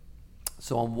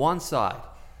 So on one side,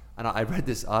 and I read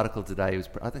this article today,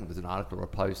 I think it was an article or a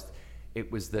post,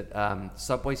 it was that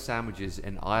Subway sandwiches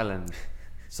in Ireland,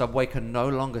 Subway can no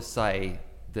longer say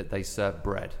that they serve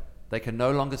bread. They can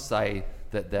no longer say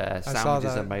that their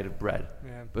sandwiches are made of bread,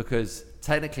 because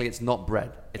technically it's not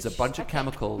bread. It's a bunch of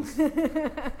chemicals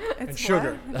and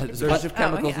sugar. There's a bunch of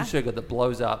chemicals and sugar that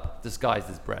blows up disguised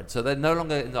as bread. So they're no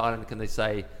longer in the island can they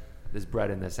say there's bread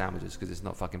in their sandwiches, because it's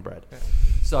not fucking bread. Yeah.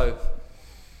 So,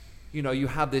 you know, you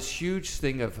have this huge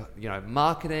thing of, you know,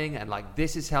 marketing and like,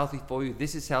 this is healthy for you,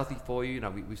 this is healthy for you. You know,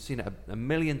 we've seen it a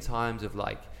million times of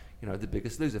like, you know, The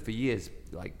Biggest Loser for years,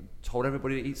 like told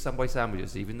everybody to eat Subway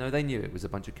sandwiches, even though they knew it was a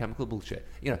bunch of chemical bullshit.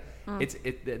 You know,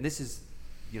 and this is,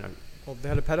 you know. Well, they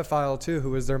had a pedophile too,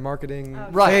 who was their marketing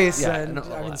face, and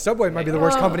I mean, Subway might be the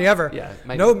worst company ever. Yeah,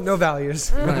 maybe. No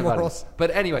values, no morals.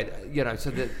 But anyway, you know,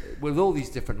 so with all these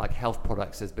different like health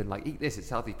products, there's been like, eat this, it's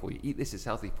healthy for you. Eat this, it's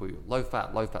healthy for you. Low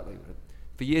fat.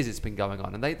 For years, it's been going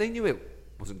on, and they knew it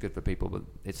wasn't good for people, but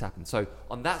it's happened. So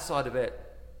on that side of it,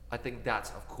 I think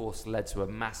that's, of course, led to a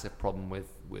massive problem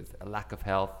with a lack of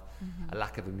health, a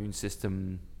lack of immune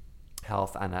system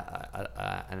health, and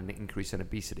an increase in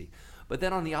obesity. But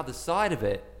then on the other side of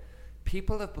it,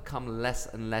 people have become less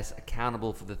and less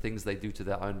accountable for the things they do to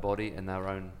their own body and their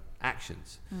own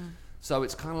actions. So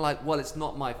it's kind of like, well, it's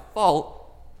not my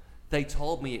fault. They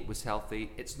told me it was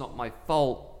healthy. It's not my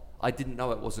fault. I didn't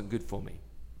know it wasn't good for me.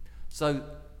 So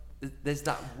there's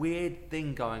that weird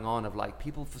thing going on of like,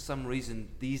 people for some reason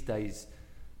these days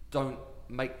don't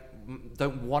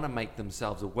want to make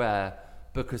themselves aware,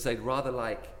 because they'd rather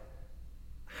like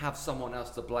have someone else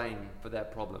to blame for their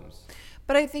problems.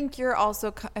 But I think you're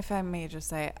also, if I may just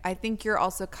say, I think you're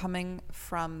also coming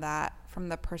from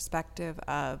the perspective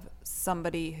of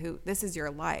somebody who, this is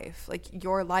your life. Like,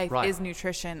 your life is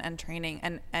nutrition and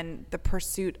training and the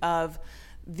pursuit of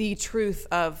the truth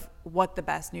of what the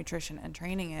best nutrition and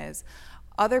training is.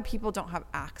 Other people don't have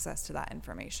access to that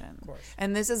information. Of course.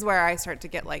 And this is where I start to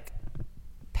get like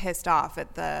pissed off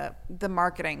at the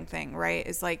marketing thing, right?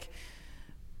 Is like,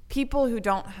 people who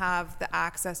don't have the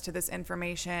access to this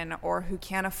information, or who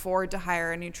can't afford to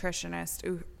hire a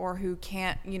nutritionist, or who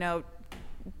can't,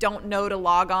 don't know to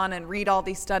log on and read all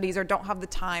these studies, or don't have the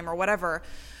time or whatever,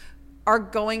 are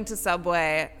going to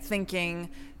Subway thinking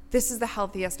this is the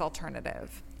healthiest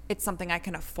alternative. It's something I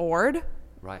can afford.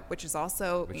 Right. Which is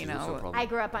also, I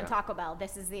grew up on Taco Bell.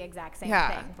 This is the exact same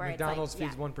Yeah. thing. Where McDonald's it's like,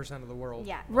 feeds 1% of the world.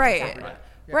 Yeah. Right. Exactly.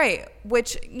 Right.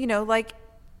 Which, like,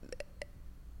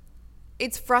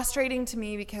 it's frustrating to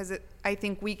me because I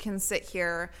think we can sit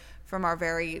here from our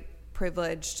very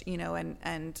privileged,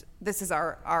 and this is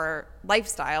our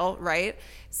lifestyle, right?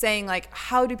 Saying like,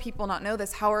 how do people not know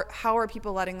this? How are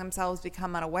people letting themselves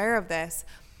become unaware of this?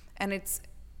 And it's,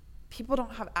 people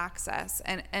don't have access,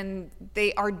 and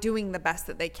they are doing the best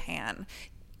that they can.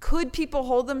 Could people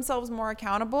hold themselves more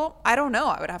accountable? I don't know.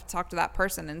 I would have to talk to that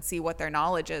person and see what their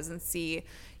knowledge is and see,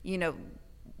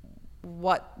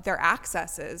 what their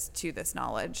access is to this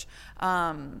knowledge.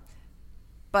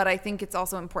 But I think it's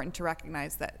also important to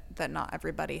recognize that not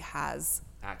everybody has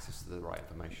access to the right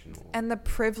information. And the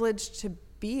privilege to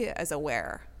be as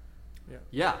aware.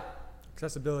 Yeah.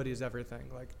 Accessibility is everything.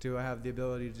 Like, do I have the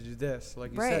ability to do this?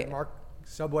 Like you Right. said,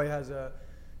 Subway has a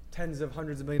tens of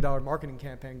hundreds of $1 million marketing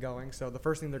campaign going. So the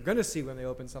first thing they're going to see when they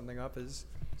open something up is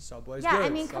Subway's Yeah, goods. I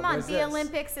mean, come on. Subway's The this.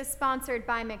 Olympics is sponsored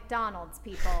by McDonald's,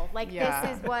 people. Like, Yeah.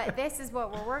 this is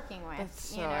what we're working with. That's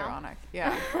so you know? ironic.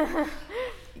 Yeah.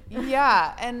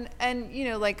 Yeah. And,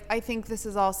 like, I think this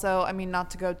is also, I mean,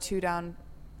 not to go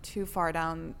too far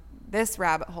down this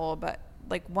rabbit hole, but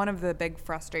like one of the big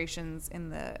frustrations in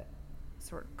the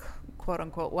sort of quote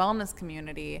unquote wellness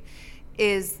community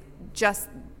is just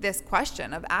this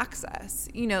question of access.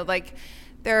 Like,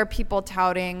 there are people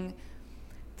touting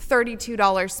 $32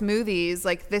 smoothies,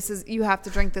 like, you have to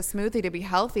drink this smoothie to be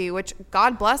healthy, which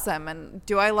God bless them. And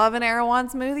do I love an Erewhon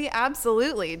smoothie?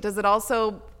 Absolutely. Does it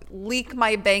also leak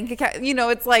my bank account?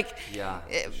 It's like,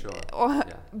 sure.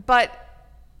 But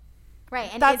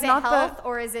right, and that's is it not health,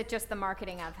 or is it just the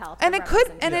marketing of health? And it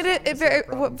could, and it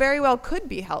problem. very well could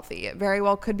be healthy. It very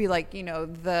well could be like,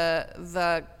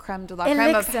 the creme de la creme of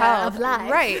Elixir health, of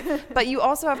life. right? But you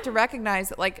also have to recognize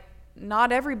that, like,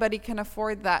 not everybody can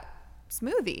afford that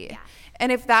smoothie. Yeah.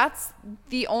 And if that's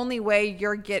the only way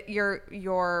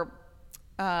you're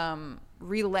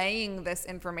relaying this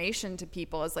information to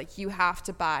people, is like, you have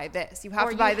to buy this, you have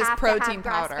to buy this protein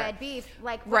powder. Grass-fed beef,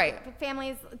 like, right?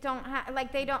 Families don't have,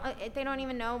 like, they don't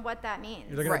even know what that means.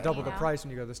 You're looking at double you the know? price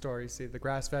when you go to the store. You see the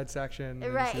grass-fed section,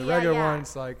 and Right, you see the yeah, regular yeah.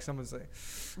 ones. Like, someone's like,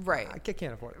 Right. I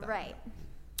can't afford that. Right.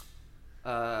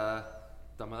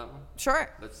 Done with that one? Sure.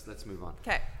 Let's move on.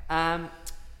 Okay.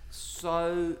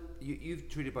 So you've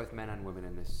treated both men and women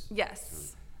in this.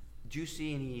 Yes. Do you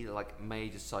see any like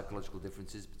major psychological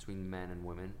differences between men and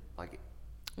women, like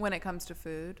When it comes to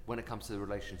food? when it comes to the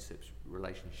relationships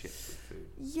with food?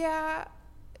 Yeah.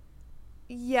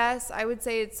 Yes, I would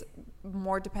say it's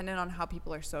more dependent on how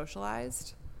people are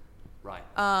socialized. Right.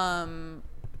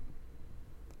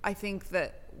 I think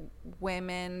that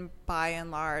women, by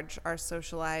and large, are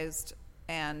socialized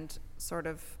and sort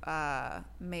of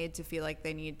made to feel like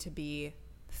they need to be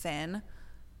thin,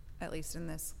 at least in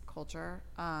this culture.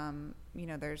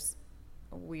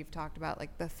 We've talked about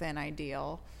like the thin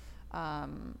ideal,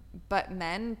 but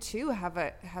men too have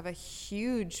a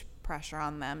huge pressure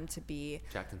on them to be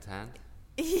Jacked and tanned?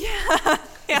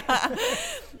 yeah,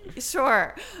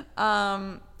 sure.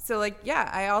 So like, yeah,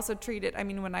 I also treated,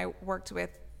 when I worked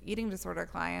with eating disorder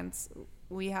clients,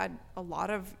 we had a lot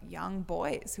of young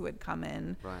boys who would come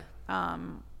in, right,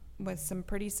 with some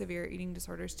pretty severe eating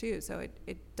disorders too. So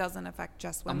it doesn't affect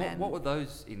just women. And what were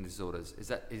those eating disorders?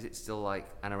 Is it still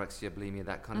like anorexia, bulimia,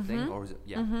 that kind of thing, or is it?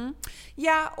 Yeah. Mm-hmm.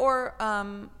 Yeah, or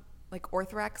like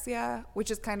orthorexia, which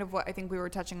is kind of what I think we were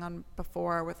touching on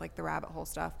before with like the rabbit hole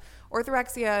stuff.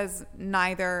 Orthorexia is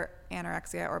neither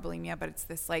anorexia or bulimia, but it's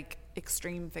this like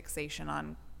extreme fixation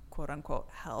on quote unquote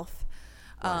health.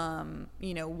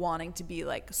 Right. Wanting to be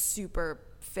like super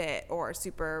fit or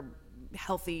super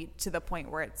healthy to the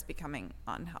point where it's becoming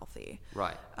unhealthy.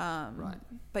 Right. Right.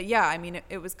 But yeah,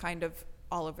 it was kind of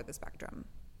all over the spectrum.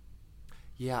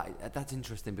 Yeah, that's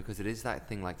interesting because it is that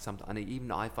thing like sometimes, and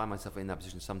even I find myself in that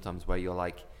position sometimes where you're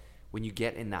like, when you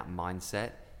get in that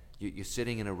mindset, you're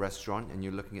sitting in a restaurant and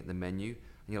you're looking at the menu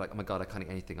and you're like, oh my God, I can't eat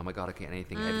anything. Oh my God, I can't eat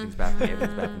anything. Everything's bad for me.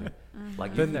 Everything's bad for me.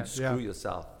 Like, you Been can there, screw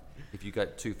yourself if you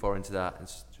get too far into that. And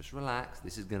just relax.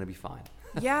 This is going to be fine.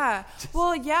 Yeah.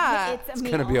 Well, yeah. It's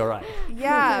going to be all right.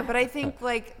 Yeah, but I think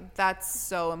like that's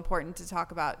so important to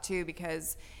talk about too,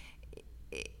 because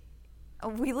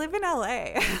we live in LA.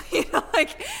 You know,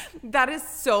 like that is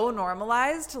so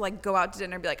normalized to like go out to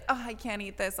dinner and be like, oh, I can't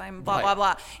eat this. I'm blah, blah,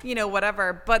 blah, you know,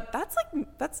 whatever. But that's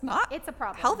not It's a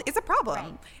problem. healthy. It's a problem.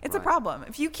 Right. It's a problem.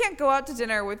 If you can't go out to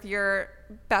dinner with your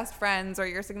best friends or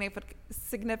your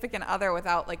significant other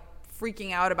without like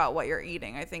freaking out about what you're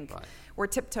eating, I think we're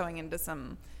tiptoeing into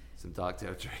some dark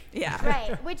territory. Yeah.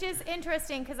 Right, which is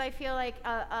interesting because I feel like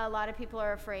a lot of people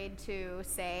are afraid to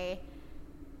say,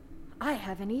 I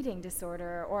have an eating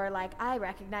disorder, or like I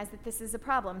recognize that this is a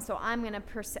problem, so I'm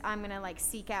gonna like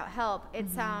seek out help. It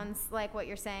sounds like what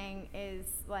you're saying is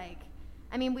like,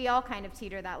 I mean, we all kind of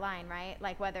teeter that line, right?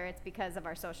 Like whether it's because of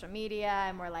our social media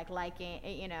and we're like liking,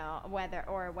 you know,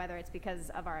 whether it's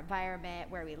because of our environment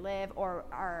where we live or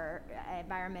our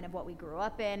environment of what we grew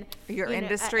up in. Your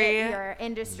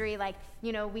industry, like,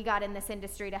 you know, we got in this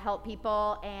industry to help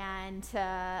people and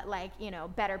to like, you know,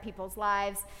 better people's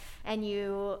lives. And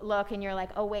you look and you're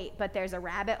like, oh wait, but there's a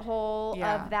rabbit hole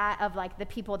of that, of like the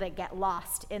people that get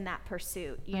lost in that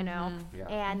pursuit, you know,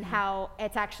 and how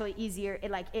it's actually easier.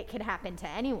 It could happen to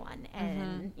anyone,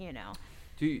 and you know.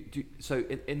 So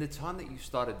in the time that you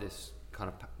started this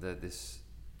kind of this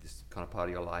kind of part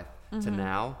of your life to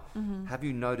now, have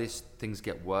you noticed things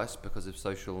get worse because of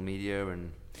social media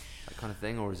and that kind of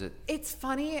thing, or is it? It's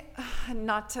funny,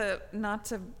 not to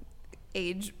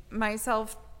age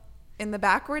myself in the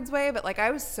backwards way, but like I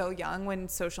was so young when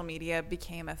social media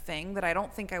became a thing that I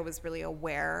don't think I was really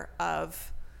aware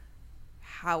of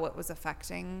how it was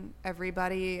affecting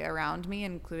everybody around me,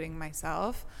 including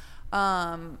myself.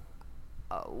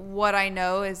 What I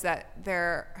know is that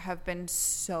there have been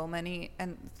so many,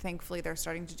 and thankfully they're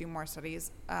starting to do more studies,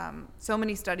 so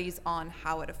many studies on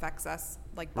how it affects us,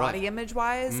 like body image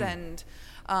wise, and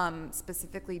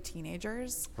specifically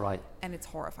teenagers. Right. And it's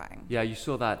horrifying. Yeah, you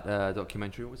saw that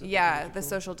documentary. What was it? Yeah, The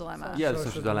Social Dilemma. Yeah, The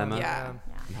Social Dilemma. Yeah.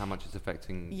 And how much it's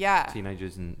affecting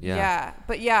teenagers and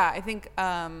But yeah, I think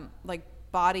like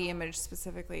body image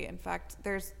specifically. In fact,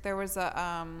 there was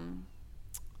an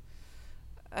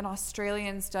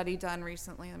Australian study done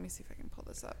recently. Let me see if I can pull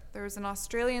this up. There was an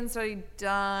Australian study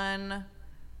done.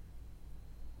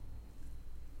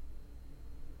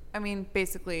 I mean,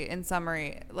 basically, in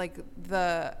summary, like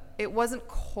it wasn't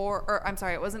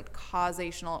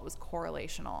causational, it was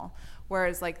correlational.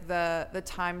 Whereas like the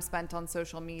time spent on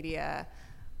social media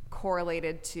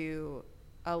correlated to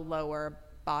a lower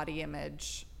body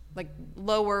image, like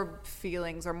lower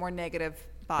feelings or more negative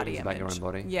body image. About your own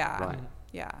body? Yeah. Right.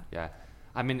 Yeah. Yeah.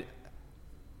 I mean,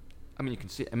 you can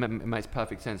see, it makes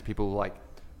perfect sense. People like,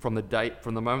 from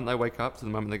the moment they wake up to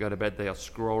the moment they go to bed, they are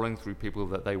scrolling through people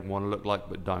that they want to look like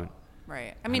but don't.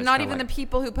 Right. I mean, not even the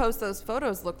people who post those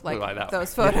photos look like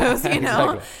those way. photos, you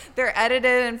know? Exactly. They're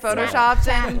edited and photoshopped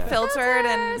and filtered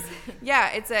and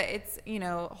it's you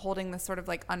know, holding this sort of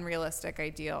like unrealistic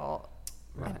ideal.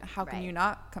 Right. And how can you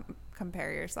not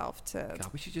compare yourself to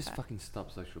God, we should just fucking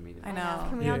stop social media. I know.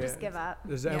 Can we all just give up?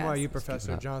 There's an NYU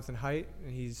professor, Jonathan Haidt,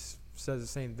 and says the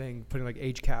same thing, putting like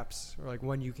age caps or like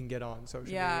when you can get on social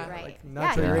media. Right. Like,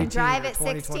 Yeah, you can drive at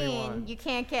 16. You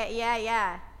can't get,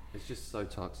 It's just so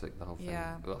toxic, the whole thing.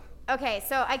 Yeah. Ugh. Okay,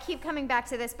 so I keep coming back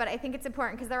to this, but I think it's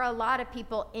important because there are a lot of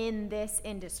people in this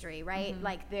industry, right?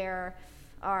 Like there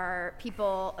are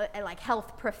people like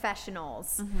health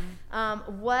professionals.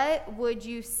 What would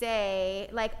you say,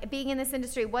 like being in this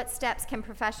industry, what steps can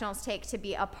professionals take to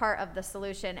be a part of the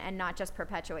solution and not just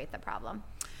perpetuate the problem?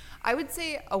 I would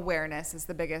say awareness is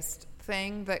the biggest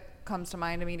thing that comes to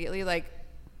mind immediately. Like,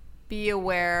 be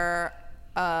aware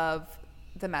of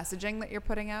the messaging that you're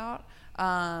putting out.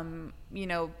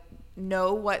 You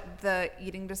know what the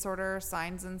eating disorder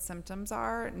signs and symptoms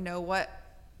are. Know what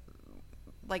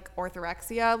like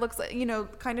orthorexia looks like. You know,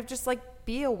 kind of just like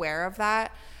be aware of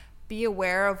that. Be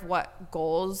aware of what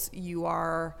goals you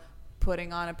are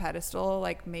putting on a pedestal.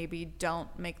 Like maybe don't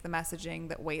make the messaging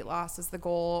that weight loss is the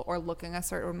goal or looking a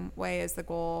certain way is the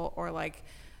goal or like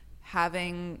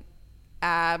having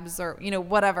abs or, you know,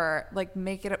 whatever. Like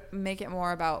make it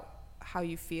more about how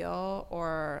you feel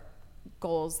or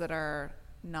goals that are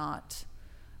not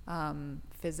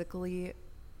physically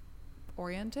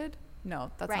oriented.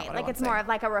 No, that's not what I want it's to say. more of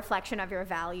like a reflection of your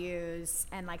values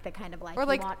and like the kind of life you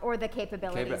want or the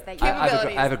capabilities that you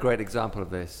I have a great example of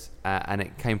this, and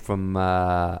it came from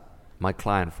my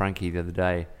client Frankie the other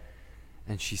day,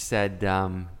 and she said,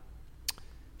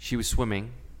 she was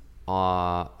swimming.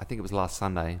 I think it was last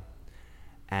Sunday,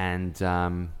 and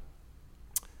a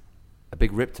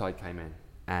big riptide came in,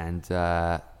 and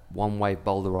one wave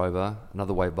bowled her over,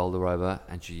 another wave bowled her over,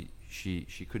 and she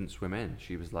couldn't swim in.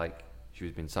 She was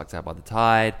being sucked out by the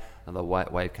tide. Another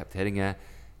wave kept hitting her,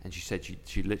 and she said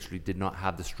she literally did not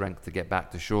have the strength to get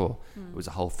back to shore. It was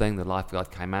a whole thing. The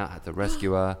lifeguard came out, had to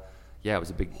rescue her. Yeah, it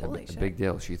was a big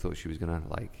deal. She thought she was gonna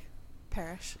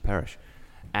perish,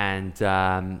 and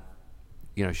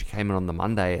she came in on the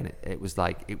Monday, and it was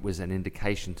an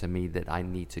indication to me that I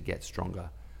need to get stronger.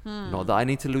 Not that I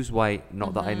need to lose weight,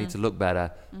 not that I need to look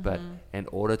better, but in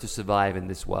order to survive in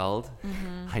this world,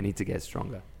 I need to get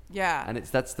stronger. Yeah. And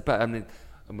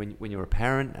when you're a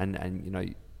parent and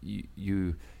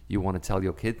you want to tell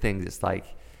your kid things, it's like,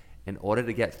 in order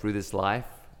to get through this life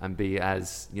and be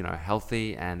as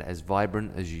healthy and as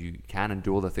vibrant as you can and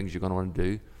do all the things you're going to want to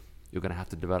do, you're going to have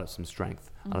to develop some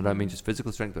strength. And I don't mean just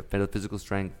physical strength, but physical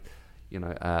strength,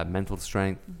 mental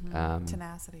strength,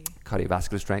 tenacity,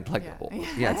 cardiovascular strength,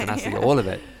 tenacity, all of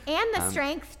it. And the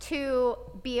strength to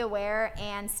be aware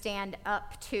and stand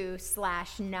up to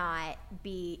 / not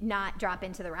drop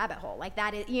into the rabbit hole. Like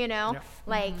that is,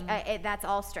 that's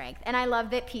all strength. And I love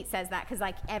that Pete says that, because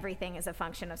everything is a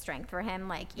function of strength for him.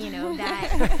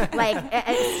 That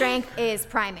strength is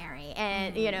primary,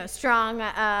 and strong.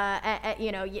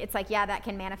 It's that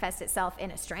can manifest itself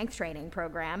in a strength training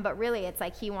program, but really it's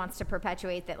he wants to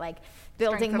perpetuate that,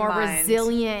 building more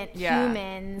resilient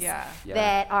humans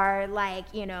that are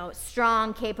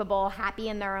strong, capable, happy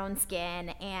in their own skin,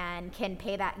 and can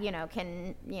pay that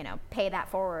pay that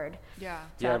forward.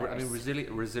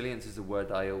 Resilience is a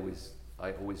word I always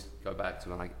go back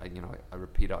to, and I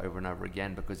repeat it over and over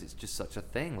again, because it's just such a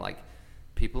thing.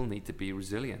 People need to be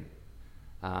resilient.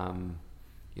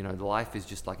 Life is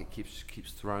just it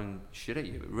keeps throwing shit at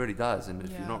you. It really does. And if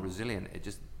you're not resilient, it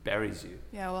just buries you.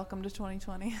 Yeah, welcome to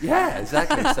 2020. Yeah,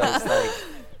 exactly. So it's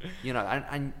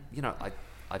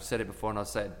I've said it before, and I'll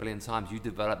say it a billion times. You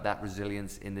develop that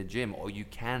resilience in the gym, or you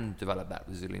can develop that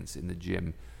resilience in the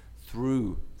gym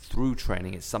through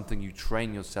training. It's something you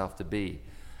train yourself to be.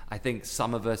 I think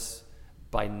some of us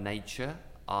by nature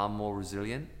are more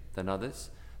resilient than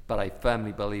others, but I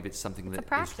firmly believe it's something that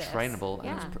is trainable,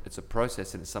 and it's a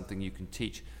process, and it's something you can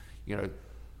teach.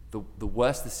 The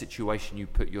worse the situation you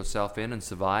put yourself in and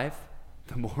survive,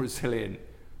 the more resilient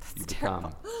you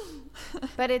become.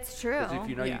 But it's true. Because if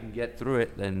you can get through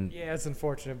it, then it's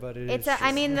unfortunate, but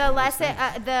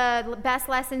the best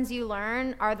lessons you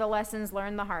learn are the lessons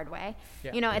learned the hard way.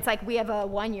 Yeah. It's we have a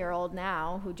 1-year-old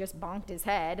now who just bonked his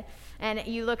head, and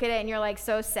you look at it and you're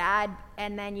so sad,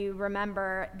 and then you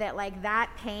remember that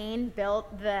that pain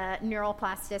built the neural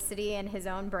plasticity in his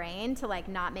own brain to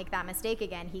not make that mistake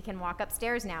again. He can walk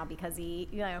upstairs now because he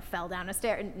fell down a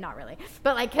stair. Not really,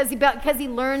 but because he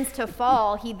learns to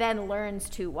fall, he then learns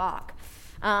to walk.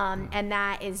 And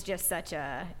that is just such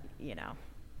a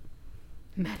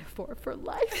metaphor for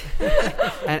life.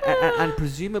 and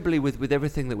presumably with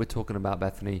everything that we're talking about,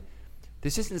 Bethany,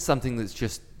 this isn't something that's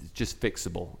just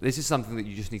fixable. This is something that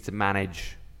you just need to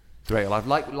manage throughout your life,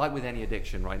 like with any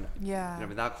addiction, right? Yeah.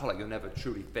 With alcohol, you're never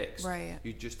truly fixed. Right.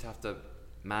 You just have to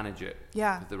manage it.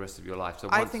 Yeah. For the rest of your life. So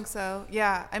I think so.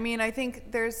 Yeah. I mean, I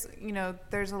think there's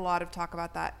a lot of talk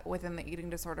about that within the eating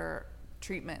disorder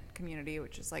treatment community,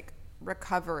 which is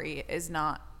recovery is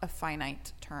not a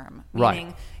finite term. Meaning,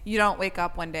 right. You don't wake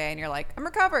up one day and you're like, I'm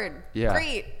recovered. Yeah.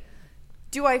 Great.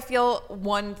 Do I feel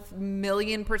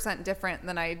 1,000,000% different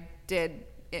than I did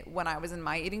when I was in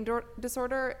my eating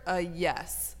disorder?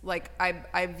 Yes.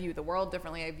 I view the world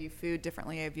differently. I view food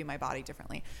differently. I view my body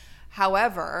differently.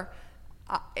 However,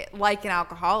 like an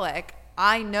alcoholic,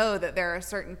 I know that there are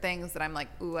certain things that I'm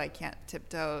ooh, I can't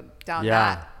tiptoe down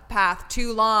that path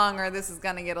too long, or this is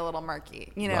going to get a little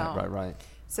murky, Right.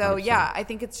 So 100%. Yeah, I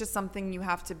think it's just something you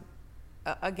have to,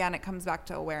 again, it comes back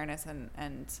to awareness and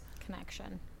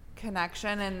connection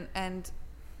and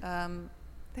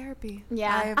therapy.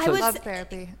 Yeah. I love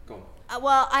therapy. Go on.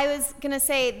 Well, I was going to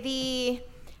say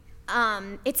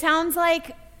it sounds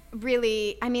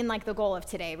really, the goal of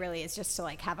today really is just to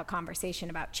have a conversation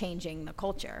about changing the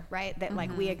culture, right? That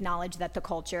we acknowledge that the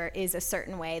culture is a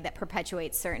certain way that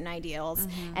perpetuates certain ideals,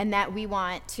 and that we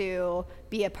want to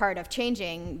be a part of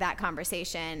changing that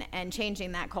conversation and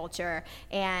changing that culture,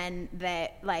 and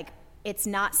that it's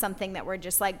not something that we're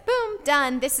just boom,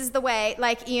 done, this is the way,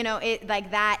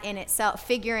 that in itself,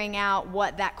 figuring out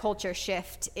what that culture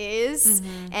shift is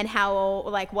and how,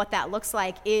 what that looks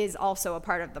like is also a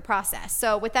part of the process.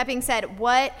 So with that being said,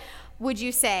 what would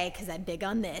you say, because I'm big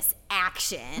on this,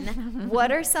 action,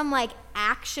 what are some like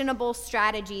actionable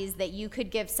strategies that you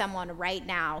could give someone right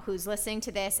now who's listening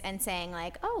to this and saying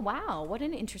like, oh, wow, what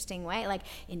an interesting way, like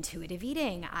intuitive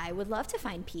eating. I would love to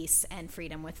find peace and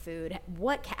freedom with food.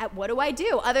 What do I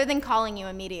do other than calling you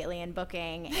immediately and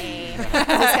booking a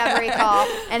discovery call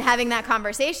and having that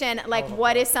conversation? Like,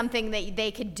 what is something that they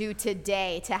could do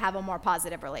today to have a more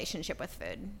positive relationship with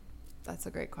food? That's a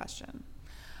great question.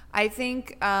 I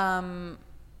think for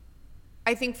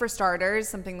starters,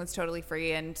 something that's totally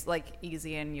free and like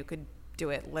easy, and you could do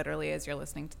it literally as you're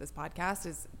listening to this podcast,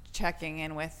 is checking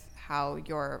in with how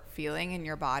you're feeling in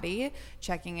your body,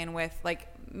 checking in with like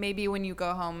maybe when you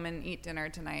go home and eat dinner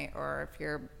tonight, or if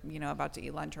you're, about to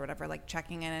eat lunch or whatever, like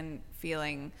checking in and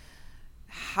feeling,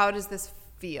 how does this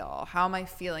feel? How am I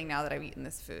feeling now that I've eaten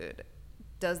this food?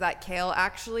 Does that kale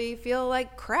actually feel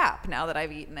like crap now that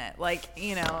I've eaten it? Like,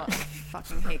 I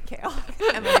fucking hate kale.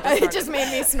 It just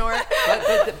made me snort.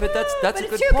 But that's But a it's good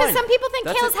true, point. because some people think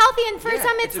kale's healthy, and for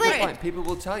some it's a good like... point. People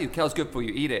will tell you kale's good for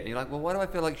you, eat it. And you're like, well, why do I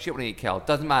feel like shit when I eat kale?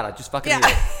 Doesn't matter, just fucking eat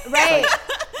it. Right.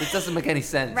 It doesn't make any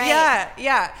sense. Right.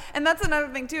 Yeah. And that's another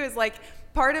thing too, is like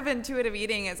part of intuitive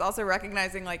eating is also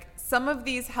recognizing like some of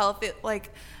these healthy, like,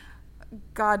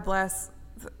 God bless,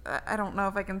 I don't know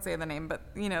if I can say the name, but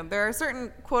there are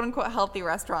certain quote unquote healthy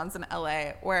restaurants in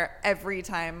LA where every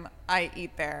time I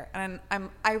eat there and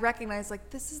I recognize like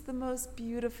this is the most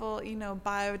beautiful,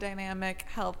 biodynamic,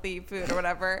 healthy food or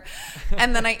whatever.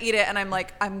 And then I eat it and I'm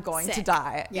like, I'm going to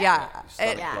die. Yeah.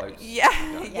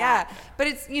 But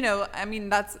it's,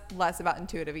 that's less about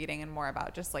intuitive eating and more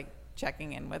about just like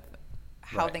checking in with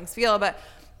how things feel. But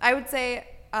I would say,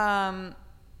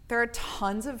 there are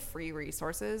tons of free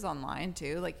resources online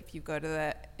too. Like if you go to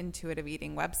the Intuitive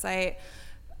Eating website,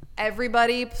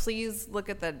 everybody please look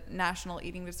at the National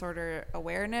Eating Disorder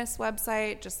Awareness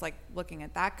website, just like looking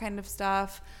at that kind of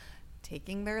stuff,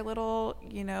 taking their little,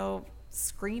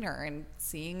 screener and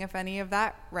seeing if any of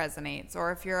that resonates.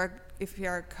 Or if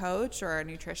you're a coach or a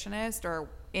nutritionist or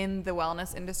in the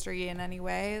wellness industry in any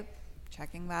way,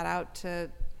 checking that out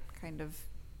to kind of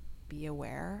be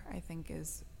aware, I think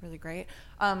is really great.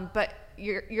 But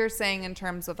you're saying in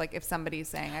terms of like if somebody's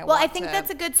saying I think that's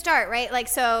a good start, right? Like,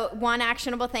 so one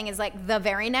actionable thing is like the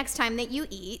very next time that you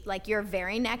eat, like your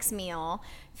very next meal,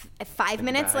 5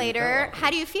 minutes later, how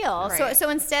do you feel? Right. So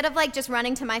instead of like just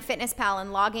running to MyFitnessPal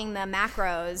and logging the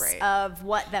macros of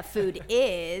what the food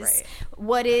is,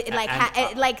 what it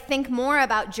like think more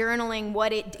about journaling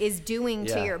what it is doing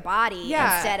to your body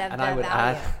instead of and the I would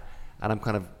value. add, and I'm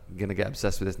kind of going to get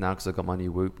obsessed with this now because I've got my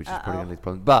new Whoop, which is probably going to lead to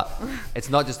problems. But it's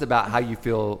not just about how you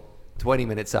feel 20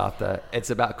 minutes after. It's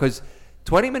about, because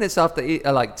 20 minutes after,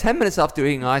 like 10 minutes after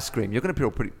eating ice cream, you're going to feel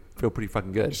pretty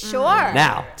fucking good. Sure.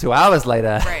 Now, 2 hours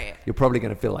later, you're probably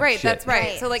going to feel like shit. That's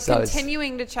right. So like So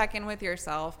continuing to check in with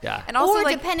yourself. Yeah. And also or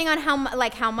like depending on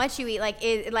how much you eat,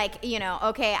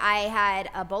 okay, I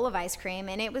had a bowl of ice cream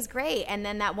and it was great, and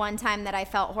then that one time that I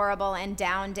felt horrible and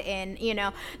downed in,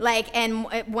 and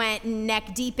it went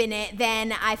neck deep in it,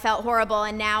 then I felt horrible,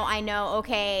 and now I know,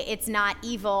 okay, it's not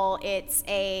evil, it's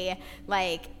a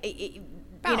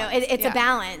it's a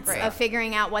balance of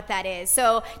figuring out what that is.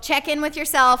 So check in with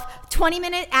yourself 20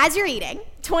 minutes as you're eating,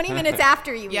 20 minutes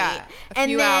after you eat,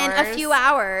 and then a few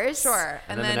hours. Sure.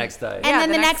 And then the next day. And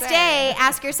then the next day,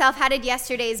 ask yourself, how did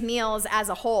yesterday's meals as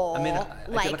a whole? I mean,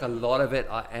 I feel like a lot of it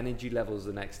are energy levels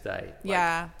the next day.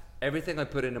 Like, everything I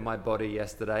put into my body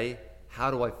yesterday, how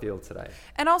do I feel today?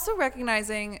 And also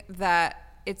recognizing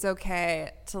that it's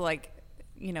okay to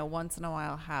once in a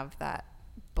while have that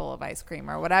bowl of ice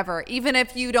cream or whatever, even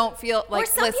if you don't feel like, or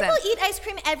some people eat ice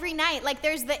cream every night. Like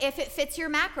there's the if it fits your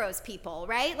macros people,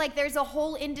 right? Like there's a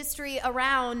whole industry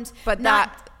around. But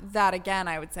that again,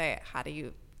 I would say, how do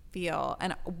you feel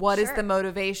and what is the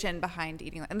motivation behind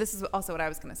eating? And this is also what I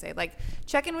was going to say. Like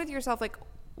check in with yourself. Like,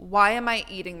 why am I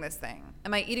eating this thing?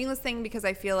 Am I eating this thing because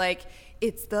I feel like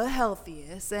it's the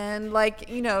healthiest and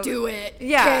do it?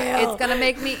 Yeah, kale. It's gonna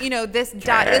make me, this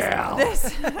diet, this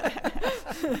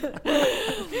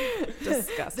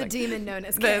disgusting. The demon known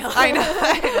as kale. I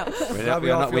know.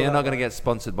 We are not going to get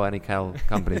sponsored by any kale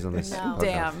companies on this. No.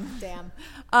 Damn.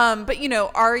 But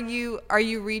are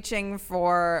you reaching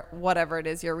for whatever it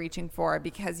is you're reaching for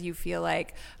because you feel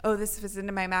like, oh, this fits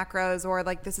into my macros, or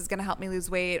like this is going to help me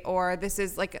lose weight, or this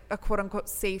is like a quote unquote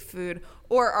safe food,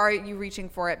 or are you reaching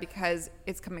for it because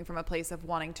it's coming from a place of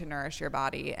wanting to nourish your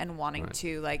body and wanting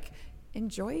to like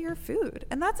enjoy your food?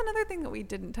 And that's another thing that we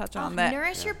didn't touch on. That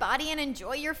nourish your body and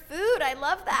enjoy your food. I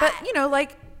love that.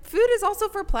 But food is also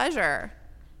for pleasure.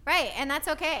 Right, and that's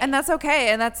okay. And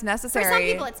that's necessary. For some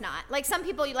people, it's not. Like some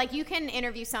people, like you can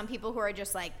interview some people who are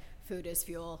just like, food is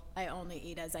fuel. I only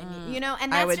eat as I need. You know,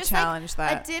 and I that's would just challenge like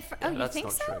that. a different. Yeah, Oh, you that's think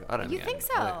not so? true. I don't You yeah, think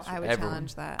so? I don't I would Everyone.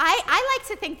 challenge that. I like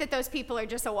to think that those people are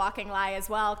just a walking lie as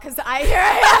well, because here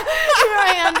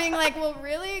I am being like, well,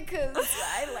 really, because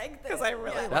I like this. Because I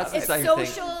really That's love the It's same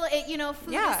social. thing.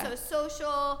 Food Yeah. is so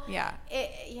social. Yeah.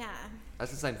 Yeah.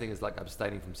 That's the same thing as like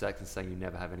abstaining from sex and saying you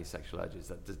never have any sexual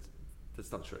urges. That's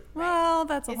not true. Well,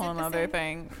 that's a Is it whole the nother same?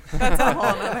 thing. That's a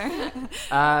whole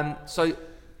nother. So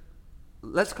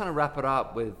let's kind of wrap it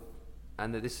up with,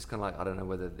 and this is kind of like, I don't know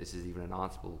whether this is even an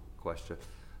answerable question,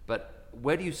 but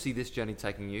where do you see this journey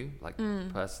taking you, like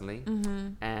personally? Mm-hmm.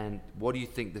 And what do you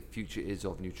think the future is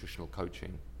of nutritional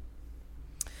coaching?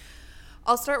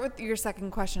 I'll start with your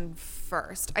second question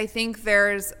first. I think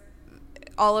there's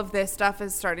all of this stuff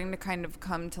is starting to kind of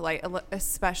come to light,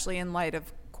 especially in light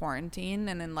of quarantine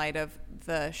and in light of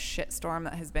the shitstorm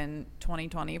that has been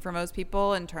 2020 for most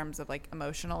people in terms of like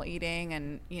emotional eating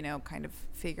and, you know, kind of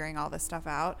figuring all this stuff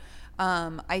out.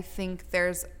 I think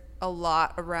there's a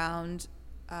lot around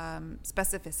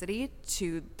specificity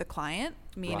to the client,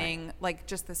 meaning like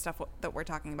just the stuff that we're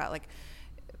talking about, like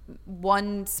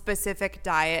one specific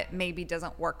diet maybe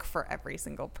doesn't work for every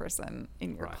single person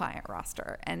in your client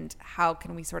roster, and how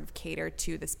can we sort of cater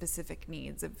to the specific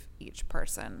needs of each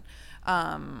person,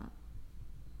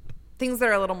 things that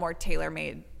are a little more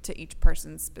tailor-made to each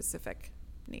person's specific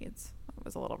needs. It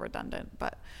was a little redundant,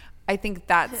 but I think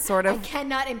that's sort of I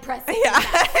cannot impress you. yeah.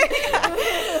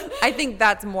 I think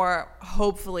that's more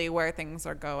hopefully where things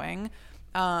are going.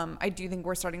 I do think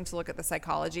we're starting to look at the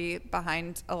psychology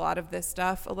behind a lot of this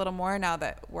stuff a little more now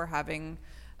that we're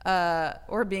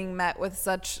being met with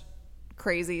such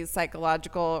crazy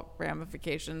psychological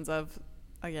ramifications of,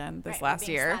 again, this last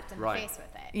year. Slapped in the face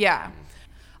with it. Yeah.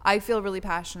 I feel really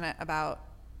passionate about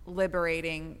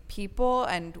liberating people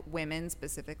and women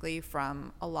specifically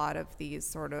from a lot of these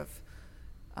sort of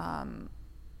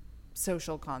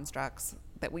social constructs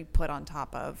that we put on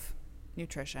top of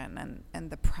nutrition and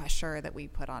the pressure that we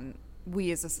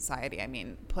as a society,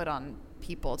 put on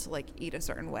people to like eat a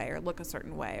certain way or look a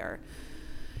certain way, or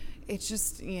it's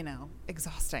just,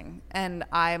 exhausting. And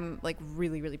I'm like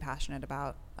really, really passionate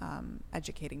about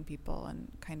educating people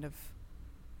and kind of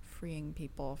freeing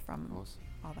people from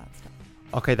all that stuff.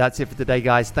 Okay, that's it for today,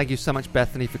 guys. Thank you so much,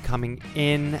 Bethany, for coming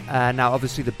in. Now,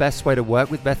 obviously, the best way to work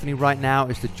with Bethany right now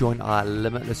is to join our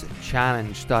Limitless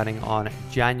Challenge starting on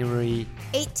January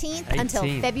 18th until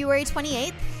February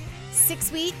 28th.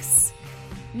 6 weeks.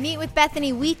 Meet with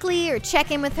Bethany weekly or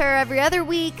check in with her every other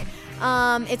week.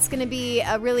 It's going to be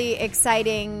a really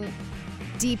exciting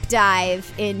deep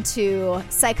dive into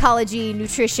psychology,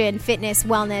 nutrition, fitness,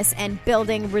 wellness, and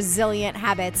building resilient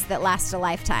habits that last a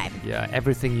lifetime. Yeah,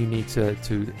 everything you need to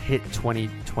hit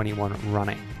 2021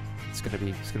 running. It's gonna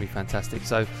be fantastic.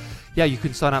 So, yeah, you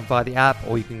can sign up via the app,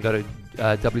 or you can go to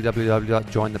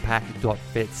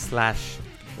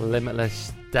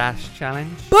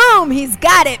www.jointhepack.fit/limitless-challenge. Boom! He's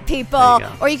got it, people. There you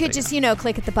go. Or you could just,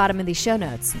 click at the bottom of these show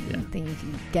notes. Yeah. Then you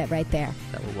can get right there.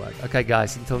 That will work. Okay,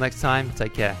 guys. Until next time.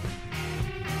 Take care.